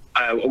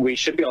we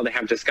should be able to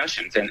have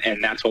discussions,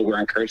 and that's what we're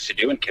encouraged to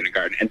do in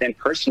kindergarten. And then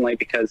personally,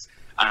 because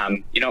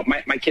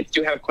my kids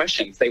do have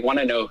questions. They want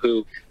to know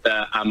who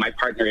my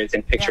partner is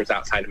in pictures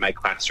outside of my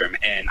classroom,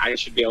 and I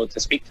should be able to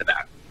speak to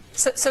that.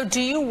 So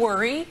do you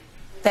worry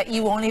that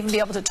you won't even be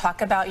able to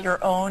talk about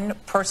your own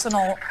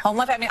personal home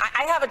life? I mean,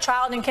 I have a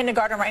child in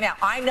kindergarten right now.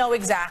 I know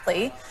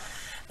exactly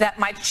that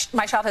my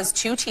child has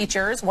two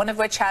teachers, one of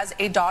which has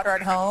a daughter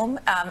at home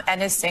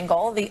and is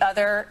single. The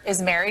other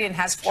is married and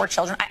has 4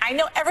 children. I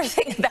know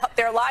everything about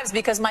their lives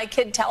because my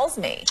kid tells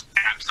me.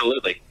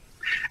 Absolutely.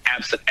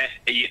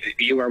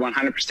 You are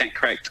 100%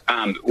 correct.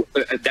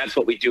 That's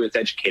what we do as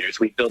educators.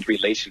 We build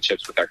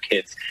relationships with our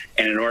kids.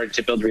 And in order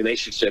to build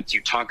relationships,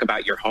 you talk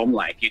about your home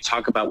life. You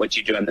talk about what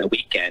you do on the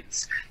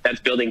weekends. That's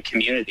building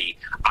community.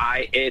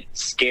 It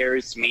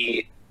scares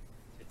me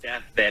to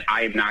death that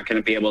I am not going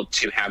to be able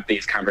to have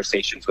these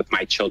conversations with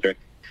my children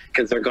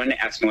because they're going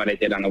to ask me what I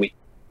did on the week.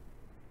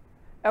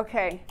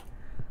 Okay.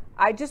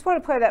 I just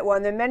want to play that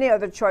one. There are many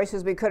other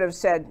choices we could have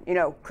said,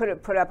 could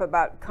have put up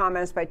about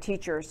comments by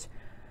teachers.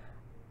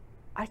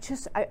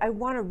 I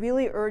want to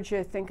really urge you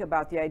to think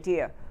about the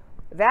idea.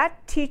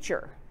 That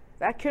teacher,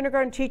 that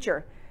kindergarten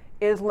teacher,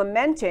 is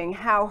lamenting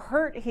how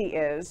hurt he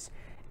is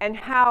and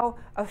how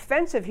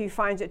offensive he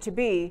finds it to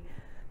be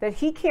that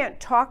he can't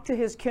talk to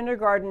his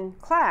kindergarten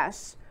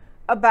class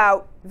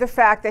about the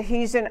fact that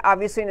he's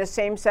obviously in a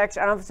same-sex,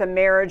 I don't know if it's a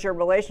marriage or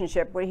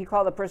relationship, what he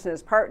called the person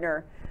his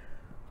partner.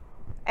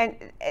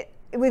 And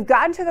we've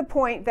gotten to the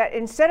point that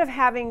instead of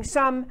having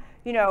some,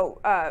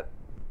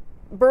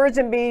 birds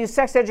and bees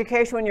sex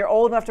education when you're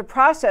old enough to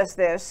process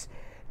this,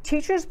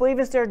 teachers believe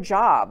it's their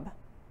job.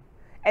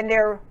 And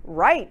they're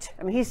right.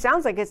 I mean, he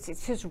sounds like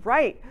it's his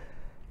right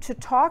to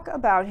talk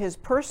about his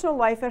personal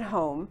life at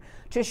home,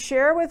 to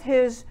share with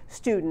his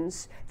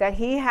students that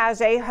he has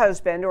a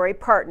husband or a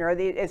partner.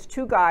 It's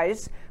two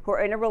guys who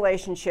are in a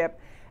relationship.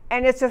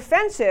 And it's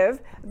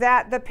offensive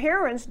that the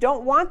parents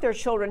don't want their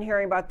children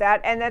hearing about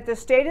that, and that the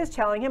state is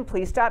telling him,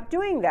 please stop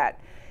doing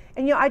that.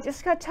 And I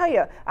just got to tell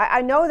you,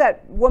 I know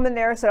that woman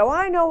there said, oh,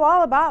 I know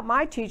all about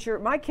my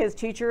kids'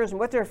 teachers and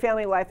what their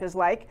family life is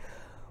like.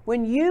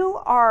 When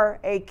you are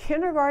a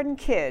kindergarten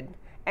kid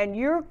and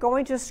you're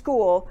going to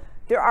school,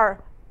 there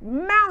are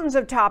mountains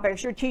of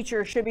topics your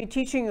teacher should be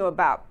teaching you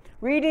about.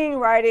 Reading,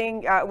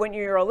 writing, when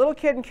you're a little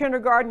kid in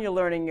kindergarten, you're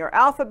learning your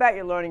alphabet,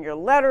 you're learning your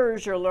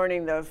letters, you're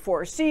learning the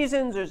 4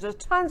 seasons. There's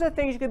just tons of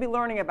things you could be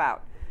learning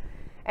about.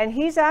 And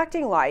he's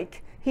acting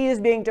like he is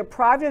being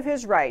deprived of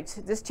his rights,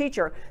 this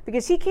teacher,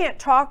 because he can't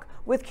talk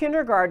with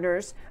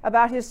kindergartners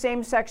about his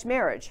same-sex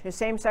marriage, his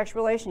same-sex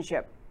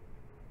relationship.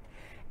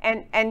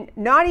 And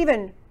not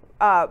even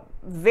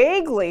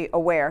vaguely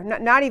aware,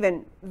 not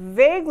even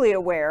vaguely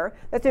aware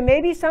that there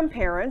may be some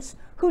parents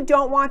who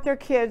don't want their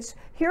kids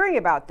hearing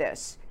about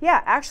this.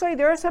 Yeah, actually,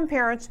 there are some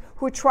parents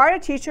who try to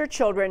teach their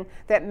children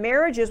that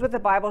marriage is what the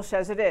Bible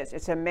says it is.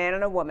 It's a man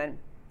and a woman.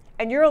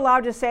 And you're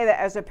allowed to say that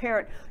as a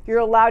parent. You're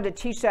allowed to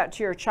teach that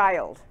to your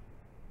child.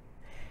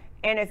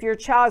 And if your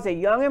child is a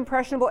young,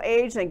 impressionable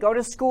age, they go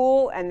to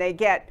school and they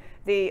get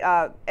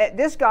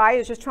this guy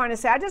is just trying to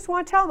say, I just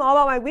want to tell them all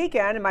about my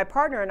weekend and my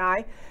partner and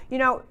I.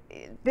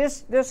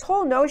 This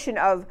whole notion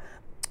of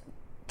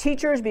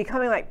teachers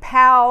becoming like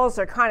pals,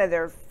 or kind of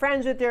they're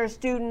friends with their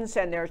students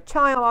and they're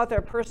telling them about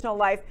their personal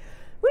life.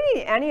 We don't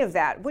need any of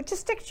that. But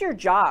just stick to your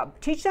job.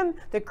 Teach them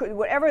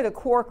whatever the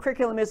core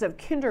curriculum is of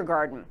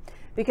kindergarten.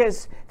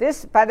 Because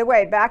this, by the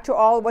way, back to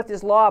all of what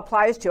this law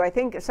applies to, I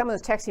think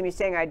someone's texting me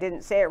saying I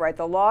didn't say it right.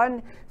 The law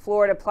in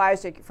Florida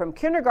applies to from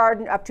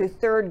kindergarten up to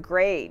 3rd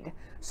grade.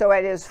 So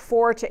it is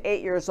 4 to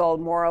 8 years old,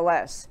 more or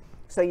less.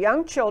 So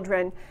young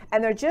children,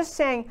 and they're just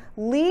saying,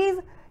 leave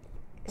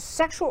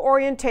sexual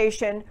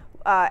orientation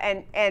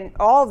and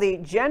all the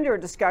gender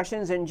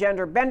discussions and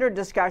gender bender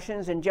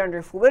discussions and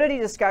gender fluidity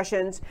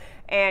discussions,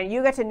 and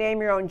you get to name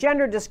your own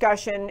gender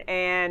discussion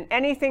and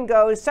anything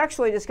goes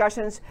sexually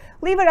discussions,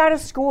 leave it out of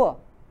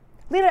school.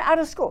 Leave it out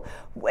of school.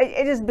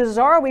 It is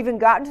bizarre we've even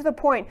gotten to the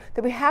point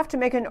that we have to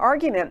make an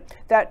argument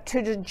that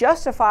to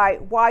justify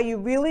why you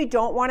really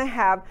don't want to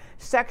have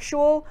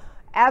sexual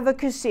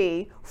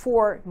advocacy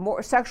for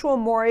sexual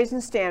mores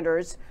and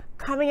standards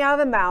coming out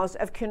of the mouths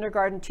of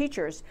kindergarten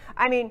teachers.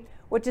 I mean,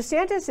 what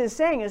DeSantis is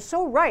saying is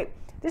so right.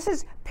 This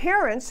is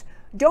parents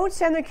don't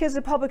send their kids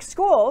to public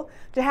school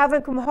to have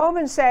them come home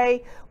and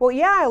say, well,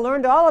 yeah, I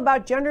learned all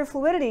about gender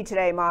fluidity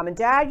today, Mom and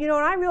Dad, and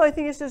I really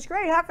think this is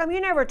great. How come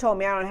you never told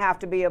me I don't have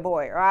to be a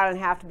boy or I don't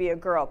have to be a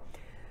girl?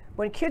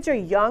 When kids are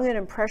young and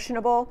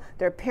impressionable,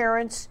 their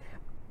parents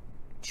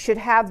should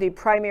have the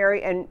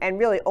primary and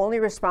really only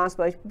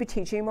responsibility to be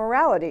teaching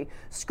morality.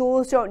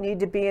 Schools don't need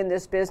to be in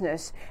this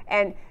business.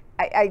 And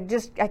I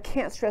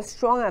can't stress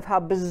strong enough how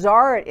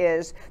bizarre it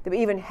is that we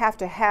even have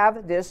to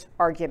have this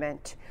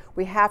argument.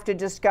 We have to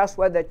discuss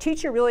whether the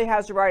teacher really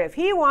has the right, if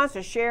he wants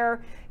to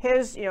share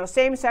his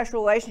same-sex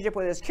relationship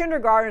with his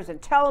kindergartners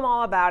and tell them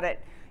all about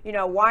it,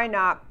 why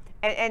not?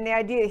 And the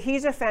idea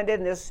he's offended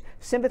in this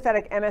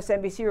sympathetic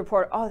MSNBC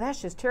report, oh,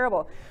 that's just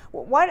terrible.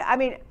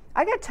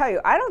 I got to tell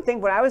you, I don't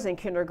think when I was in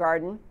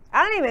kindergarten,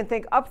 I don't even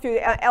think up through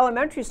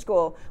elementary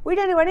school, we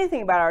didn't know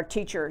anything about our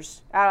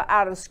teachers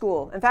out of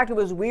school. In fact, it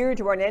was weird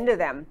to run into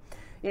them.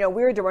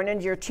 Weird to run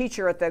into your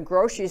teacher at the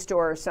grocery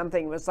store or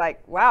something. It was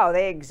like, wow,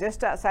 they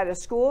exist outside of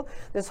school.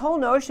 This whole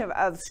notion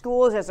of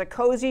schools as a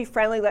cozy,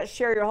 friendly, let's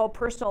share your whole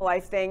personal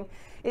life thing.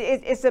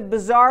 It's a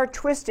bizarre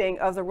twisting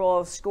of the role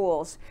of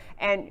schools.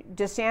 And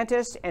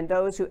DeSantis and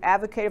those who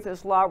advocated for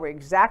this law were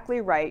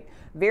exactly right.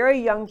 Very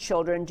young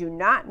children do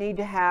not need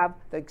to have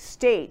the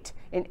state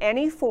in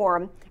any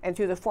form and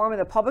through the form of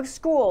the public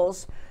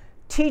schools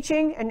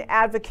teaching and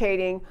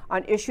advocating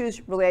on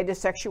issues related to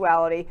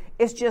sexuality.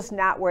 Is just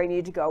not where you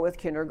need to go with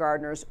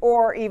kindergartners,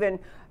 or even,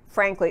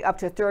 frankly, up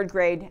to 3rd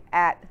grade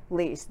at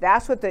least.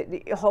 That's what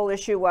the whole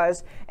issue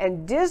was.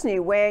 And Disney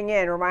weighing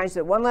in reminds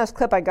me, one last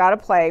clip I got to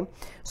play.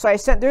 So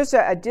there's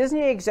a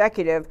Disney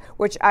executive,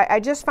 which I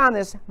just found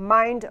this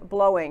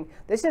mind-blowing.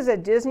 This is a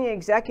Disney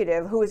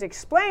executive who is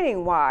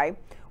explaining why,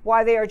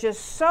 why they are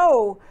just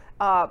so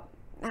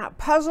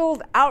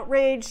puzzled,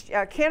 outraged,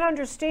 can't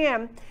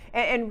understand,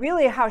 and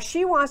really how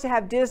she wants to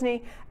have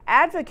Disney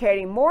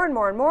advocating more and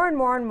more and more and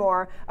more and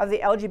more of the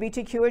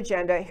LGBTQ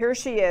agenda. Here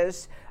she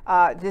is,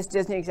 this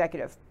Disney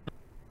executive.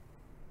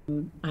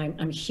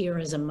 I'm here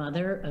as a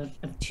mother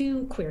of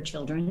two queer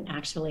children,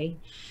 actually,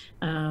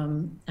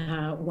 one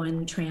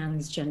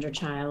transgender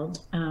child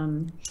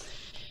and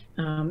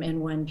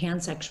one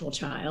pansexual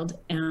child,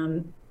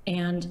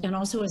 and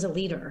also as a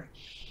leader.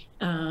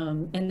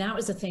 And that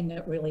was the thing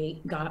that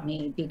really got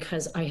me,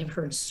 because I have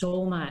heard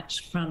so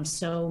much from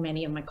so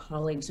many of my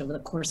colleagues over the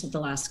course of the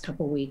last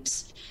couple of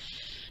weeks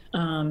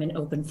in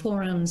open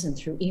forums and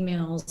through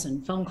emails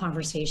and phone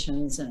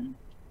conversations. And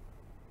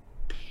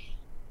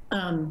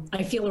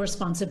I feel a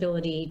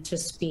responsibility to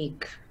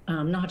speak,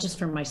 not just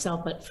for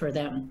myself, but for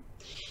them,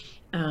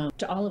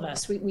 to all of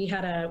us. We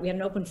had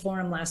an open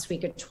forum last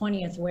week at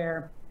 20th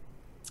where,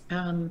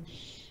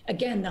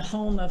 again, the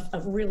home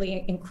of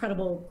really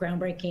incredible,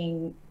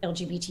 groundbreaking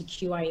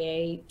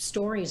LGBTQIA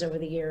stories over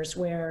the years,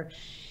 where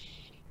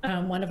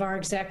one of our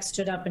execs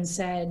stood up and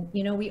said,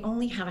 you know, we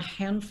only have a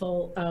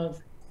handful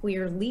of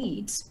queer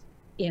leads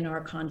in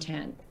our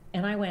content.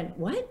 And I went,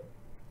 what?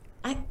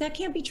 That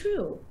can't be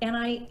true. And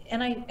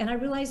I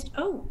realized,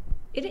 oh,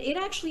 it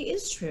actually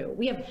is true.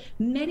 We have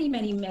many,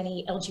 many,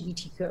 many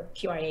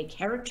LGBTQIA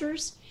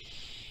characters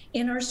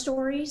in our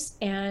stories,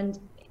 and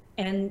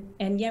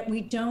yet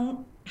we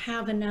don't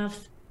have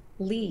enough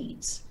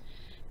leads.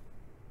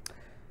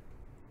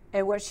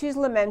 And what she's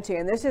lamenting,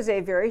 and this is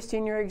a very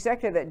senior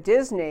executive at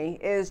Disney,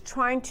 is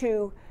trying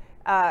to,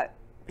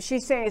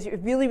 she's saying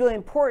it's really, really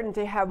important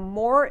to have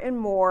more and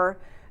more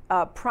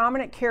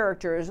prominent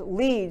characters,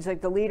 leads, like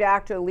the lead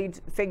actor, lead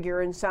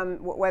figure in some,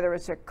 whether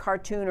it's a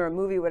cartoon or a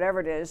movie, whatever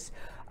it is,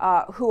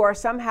 who are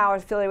somehow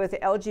affiliated with the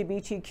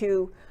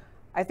LGBTQ,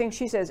 I think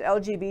she says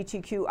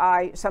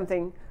LGBTQI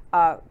something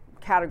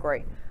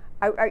category.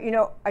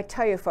 I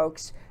tell you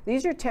folks,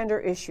 these are tender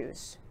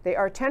issues. They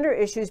are tender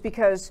issues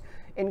because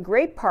in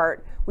great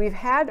part, we've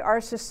had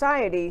our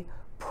society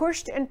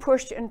pushed and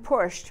pushed and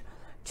pushed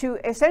to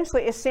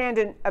essentially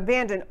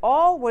abandon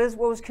all what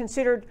was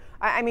considered,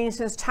 I mean,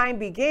 since time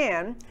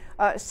began,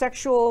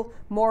 sexual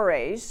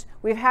mores.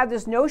 We've had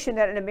this notion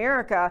that in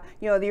America,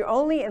 you know, you're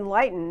only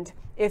enlightened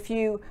if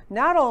you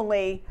not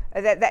only,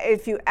 that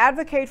if you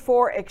advocate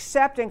for,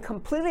 accept, and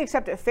completely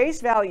accept at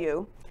face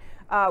value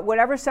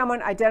whatever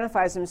someone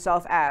identifies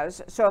themselves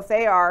as. So if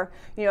they are,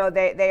 you know,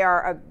 they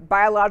are a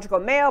biological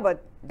male,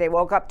 but they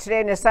woke up today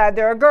and decided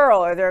they're a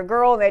girl, or they're a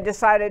girl and they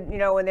decided, you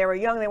know, when they were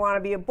young they want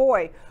to be a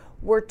boy.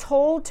 We're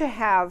told to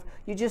have,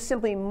 you just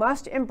simply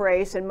must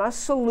embrace and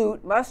must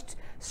salute, must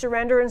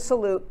surrender and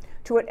salute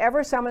to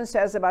whatever someone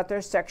says about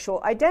their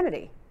sexual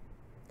identity.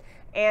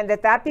 And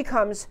that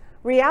becomes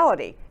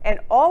reality. And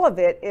all of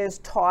it is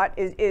taught,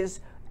 is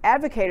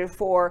advocated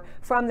for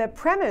from the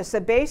premise, the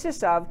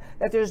basis of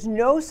that there's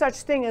no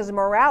such thing as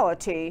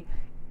morality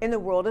in the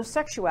world of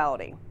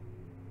sexuality.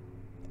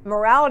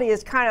 Morality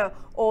is kind of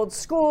old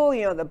school,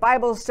 you know, the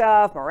Bible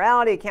stuff,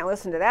 morality, you can't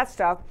listen to that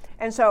stuff.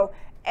 And so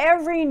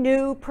every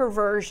new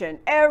perversion,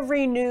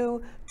 every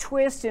new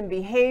twist in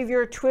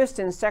behavior, twist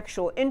in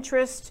sexual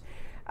interest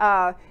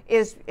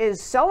is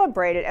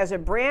celebrated as a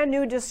brand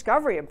new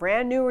discovery, a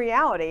brand new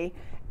reality.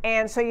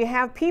 And so you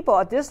have people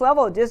at this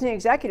level, a Disney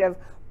executive,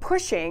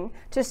 pushing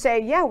to say,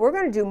 yeah, we're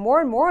going to do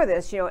more and more of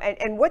this, you know,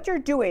 and what you're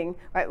doing,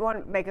 I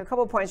want to make a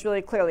couple points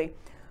really clearly.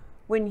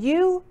 When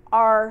you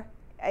are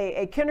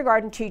a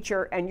kindergarten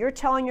teacher and you're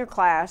telling your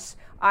class,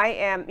 I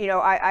am, you know,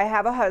 I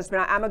have a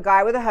husband, I'm a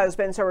guy with a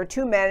husband, so we're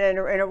two men in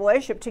a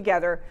relationship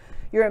together,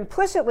 you're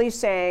implicitly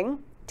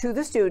saying to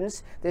the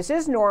students, this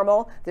is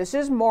normal, this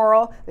is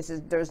moral,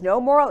 there's no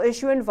moral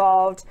issue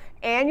involved,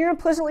 and you're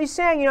implicitly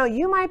saying, you know,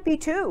 you might be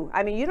too.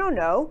 I mean, you don't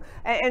know.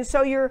 And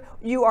so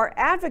you are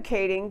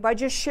advocating by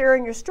just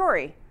sharing your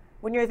story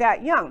when you're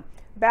that young.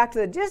 Back to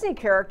the Disney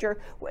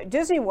character,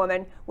 Disney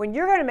woman, when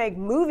you're going to make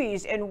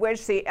movies in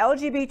which the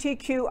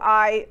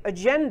LGBTQI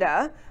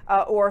agenda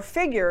or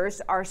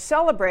figures are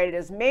celebrated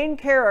as main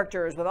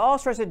characters with all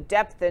sorts of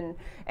depth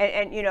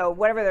and you know,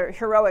 whatever the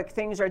heroic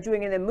things are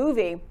doing in the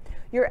movie,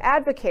 you're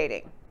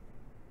advocating.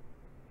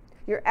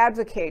 You're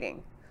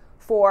advocating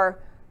for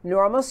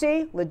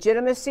normalcy,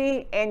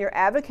 legitimacy, and you're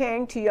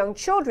advocating to young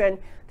children,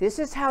 this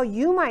is how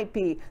you might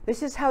be,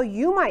 this is how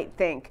you might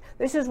think,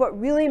 this is what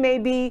really may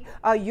be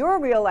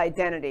your real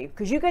identity,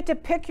 because you get to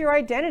pick your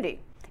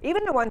identity.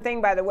 Even the one thing,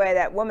 by the way,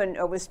 that woman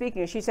was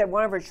speaking, she said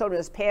one of her children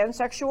is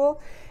pansexual,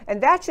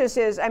 and that just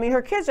is, I mean,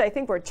 her kids, I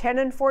think, were 10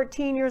 and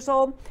 14 years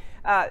old,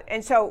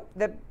 and so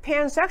the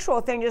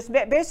pansexual thing just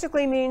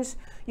basically means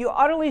you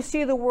utterly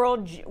see the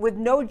world with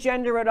no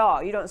gender at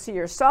all. You don't see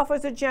yourself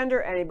as a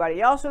gender,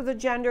 anybody else as a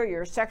gender,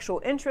 your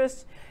sexual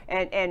interests,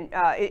 and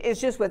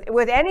it's just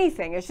with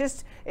anything. It's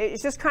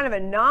just kind of a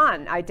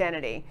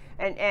non-identity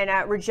and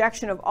a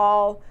rejection of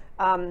all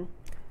you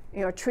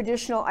know,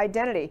 traditional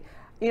identity.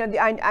 You know,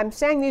 I'm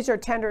saying these are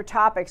tender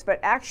topics, but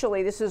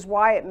actually this is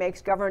why it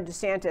makes Governor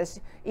DeSantis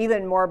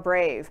even more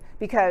brave,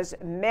 because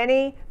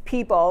many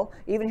people,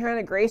 even here in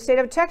the great state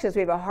of Texas,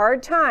 we have a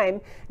hard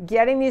time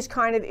getting these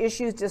kind of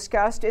issues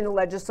discussed in the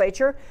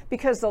legislature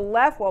because the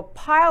left will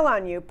pile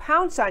on you,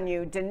 pounce on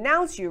you,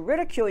 denounce you,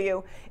 ridicule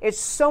you. It's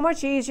so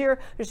much easier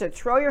just to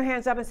throw your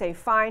hands up and say,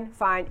 fine,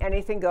 fine,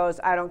 anything goes,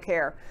 I don't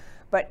care.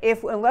 But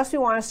unless we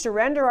want to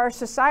surrender our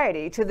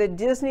society to the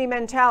Disney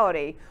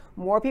mentality,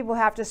 more people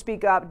have to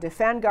speak up,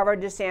 defend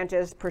Governor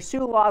DeSantis,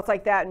 pursue laws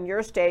like that in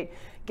your state,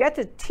 get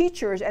the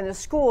teachers and the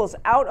schools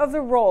out of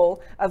the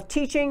role of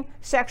teaching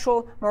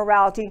sexual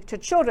morality to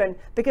children,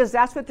 because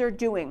that's what they're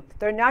doing.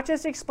 They're not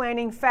just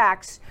explaining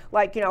facts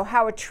like, you know,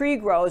 how a tree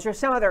grows or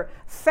some other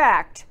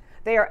fact.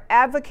 They are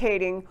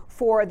advocating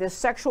for the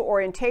sexual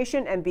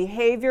orientation and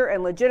behavior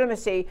and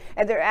legitimacy,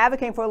 and they're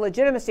advocating for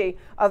legitimacy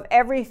of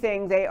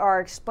everything they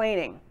are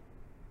explaining.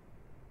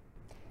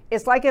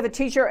 It's like if a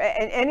teacher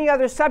and any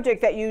other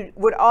subject that you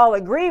would all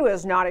agree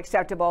was not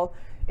acceptable,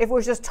 if it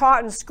was just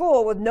taught in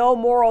school with no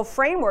moral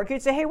framework,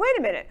 you'd say, hey, wait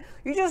a minute,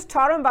 you just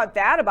taught them about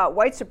that, about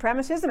white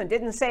supremacism, and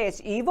didn't say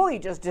it's evil, you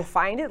just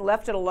defined it,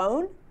 left it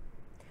alone.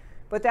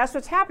 But that's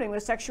what's happening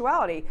with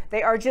sexuality.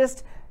 They are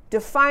just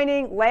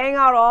defining, laying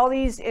out all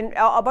these,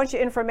 a bunch of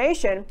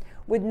information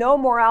with no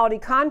morality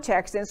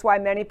context. And that's why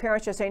many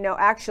parents just say, no,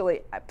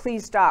 actually,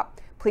 please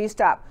stop, please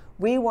stop.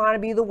 We want to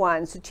be the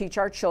ones to teach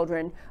our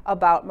children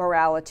about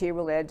morality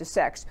related to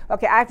sex.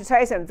 Okay, I have to tell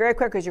you something very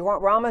quick because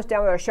we're almost done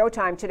with our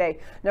showtime today.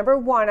 Number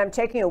one, I'm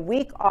taking a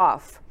week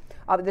off.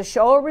 The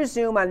show will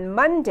resume on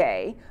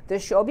Monday. The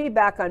show will be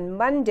back on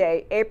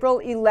Monday, April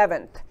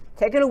 11th.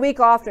 Taking a week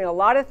off, doing a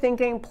lot of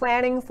thinking,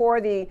 planning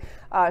for the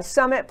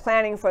summit,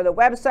 planning for the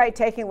website,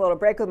 taking a little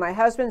break with my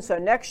husband. So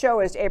next show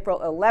is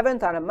April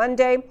 11th on a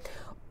Monday.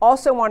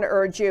 Also want to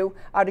urge you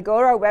to go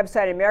to our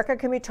website,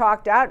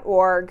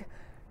 americacanwetalk.org.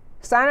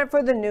 Sign up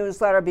for the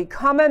newsletter,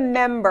 become a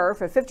member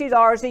for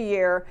 $50 a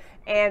year,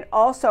 and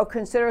also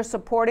consider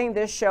supporting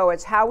this show.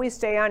 It's how we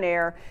stay on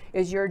air,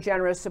 is your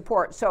generous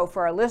support. So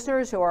for our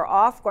listeners who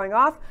are going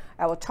off,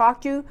 I will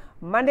talk to you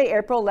Monday,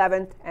 April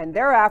 11th, and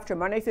thereafter,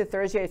 Monday through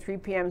Thursday at 3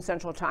 p.m.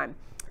 Central Time.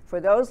 For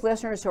those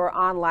listeners who are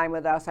online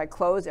with us, I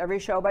close every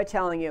show by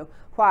telling you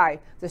why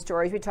the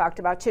stories we talked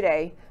about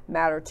today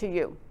matter to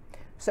you.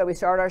 So we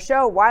start our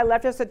show, why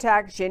leftists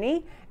attack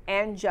Ginni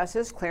and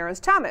Justice Clarence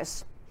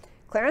Thomas.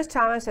 Clarence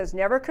Thomas has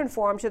never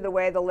conformed to the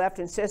way the left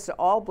insists that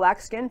all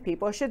black-skinned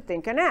people should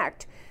think and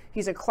act.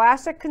 He's a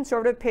classic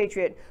conservative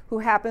patriot who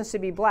happens to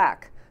be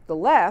black. The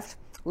left,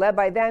 led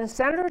by then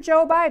Senator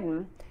Joe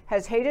Biden,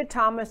 has hated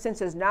Thomas since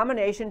his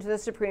nomination to the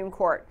Supreme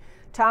Court.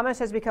 Thomas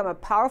has become a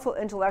powerful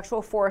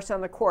intellectual force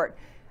on the court,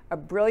 a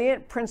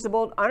brilliant,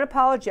 principled,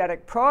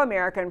 unapologetic,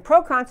 pro-American,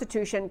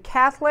 pro-Constitution,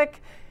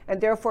 Catholic, and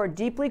therefore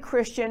deeply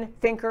Christian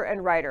thinker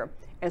and writer.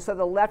 And so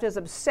the left is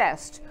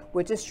obsessed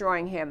with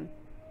destroying him.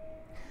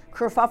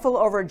 Kerfuffle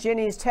over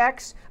Ginni's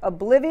texts,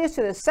 oblivious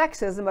to the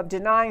sexism of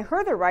denying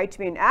her the right to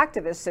be an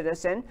activist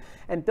citizen,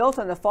 and built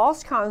on the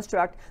false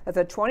construct that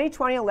the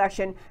 2020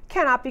 election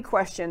cannot be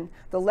questioned.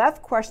 The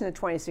left questioned the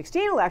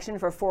 2016 election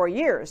for 4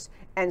 years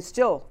and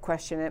still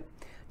question it.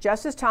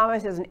 Justice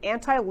Thomas is an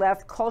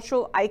anti-left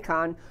cultural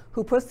icon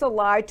who puts the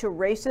lie to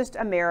racist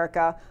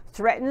America,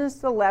 threatens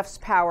the left's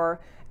power,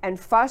 and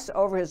fuss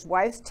over his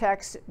wife's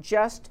texts,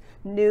 just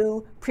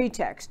new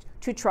pretext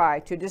to try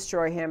to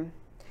destroy him.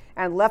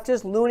 And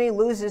leftist Loony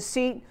loses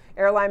seat.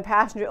 Airline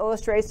passenger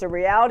illustrates the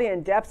reality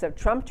and depths of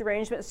Trump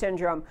derangement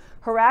syndrome.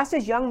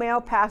 Harasses young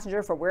male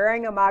passenger for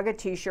wearing a MAGA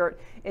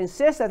t-shirt.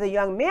 Insists that the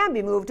young man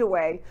be moved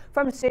away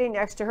from sitting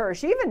next to her.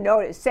 She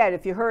even said,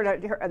 if you heard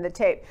her on the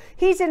tape,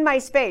 he's in my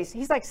space.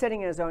 He's like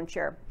sitting in his own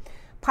chair.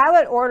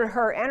 Pilot ordered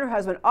her and her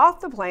husband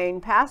off the plane.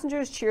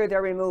 Passengers cheered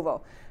their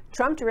removal.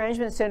 Trump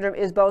derangement syndrome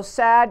is both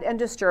sad and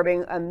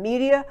disturbing, a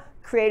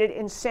media-created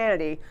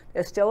insanity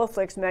that still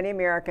afflicts many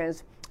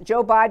Americans.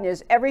 Joe Biden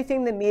is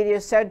everything the media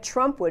said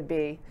Trump would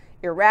be: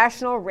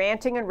 irrational,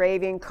 ranting and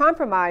raving,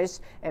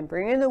 compromised, and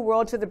bringing the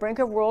world to the brink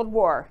of world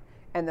war.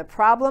 And the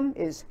problem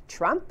is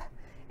Trump?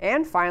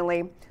 And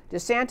finally,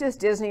 DeSantis,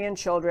 Disney, and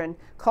children.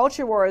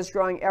 Culture war is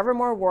growing ever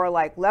more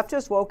warlike.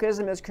 Leftist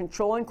wokeism is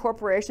controlling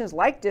corporations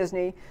like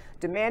Disney,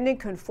 demanding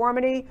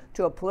conformity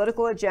to a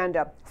political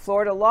agenda.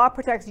 Florida law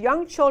protects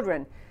young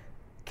children,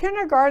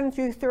 kindergarten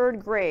through 3rd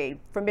grade,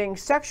 from being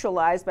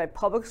sexualized by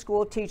public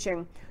school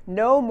teaching.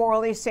 No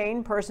morally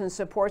sane person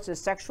supports the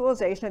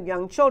sexualization of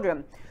young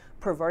children.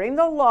 Perverting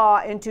the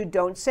law into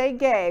don't say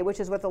gay,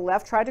 which is what the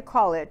left tried to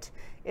call it,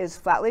 is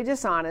flatly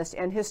dishonest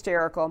and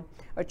hysterical.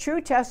 A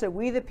true test of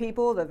we the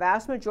people, the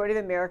vast majority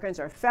of Americans,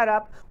 are fed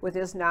up with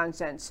this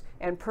nonsense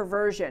and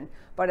perversion.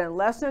 But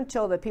unless and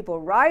until the people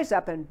rise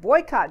up and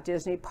boycott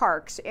Disney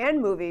parks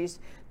and movies,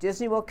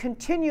 Disney will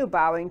continue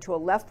bowing to a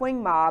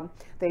left-wing mob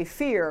they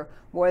fear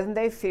more than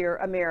they fear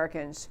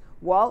Americans.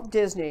 Walt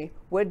Disney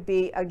would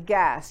be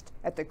aghast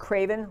at the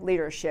craven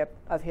leadership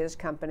of his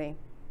company.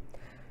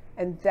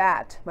 And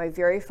that, my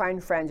very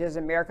fine friends, is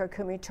America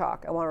Can We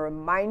Talk. I want to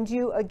remind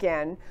you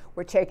again,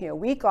 we're taking a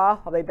week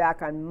off. I'll be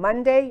back on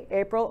Monday,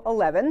 April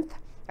 11th.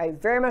 I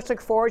very much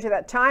look forward to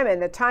that time,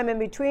 and the time in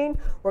between,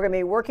 we're going to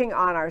be working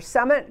on our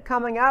summit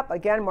coming up.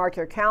 Again, mark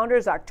your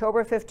calendars,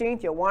 October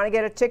 15th. You'll want to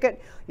get a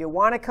ticket. You'll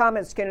want to come.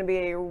 It's going to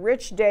be a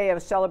rich day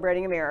of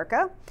celebrating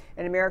America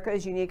and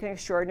America's unique and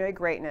extraordinary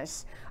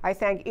greatness. I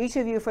thank each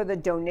of you for the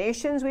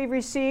donations we've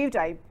received.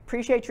 I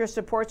appreciate your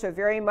support so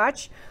very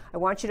much. I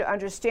want you to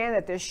understand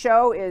that this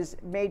show is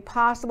made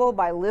possible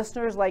by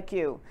listeners like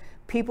you.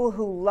 People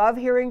who love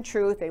hearing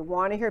truth. They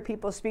want to hear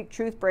people speak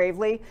truth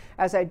bravely,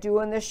 as I do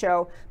on this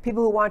show.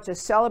 People who want to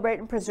celebrate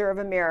and preserve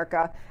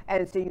America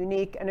and its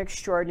unique and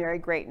extraordinary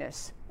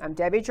greatness. I'm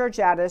Debbie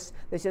Georgatos.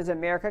 This is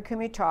America Can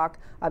We Talk.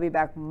 I'll be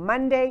back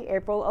Monday,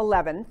 April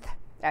 11th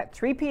at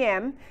 3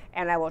 p.m.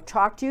 and I will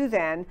talk to you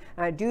then.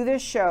 And I do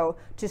this show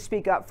to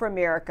speak up for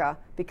America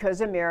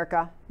because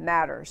America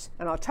matters.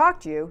 And I'll talk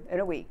to you in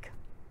a week.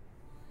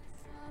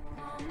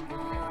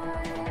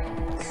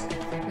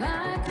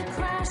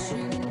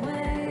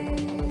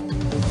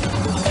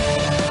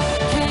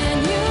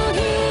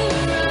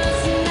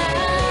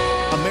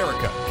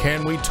 America,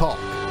 Can We Talk?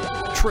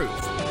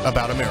 Truth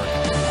about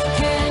America.